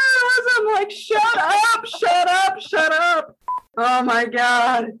I was. I'm like, shut up. Oh my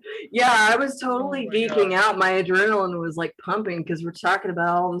God. Yeah, I was totally geeking out. My adrenaline was like pumping because we're talking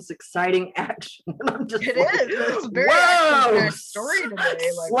about all this exciting action. And I'm just It's a very action-packed story today.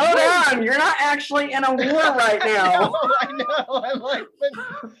 Like, slow down. You're not actually in a war right now. I know. I'm like, but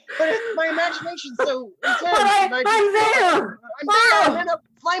my imagination's so intense. I'm there. I'm there. I'm in a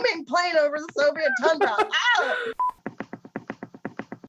flaming plane over the Soviet tundra. Ow!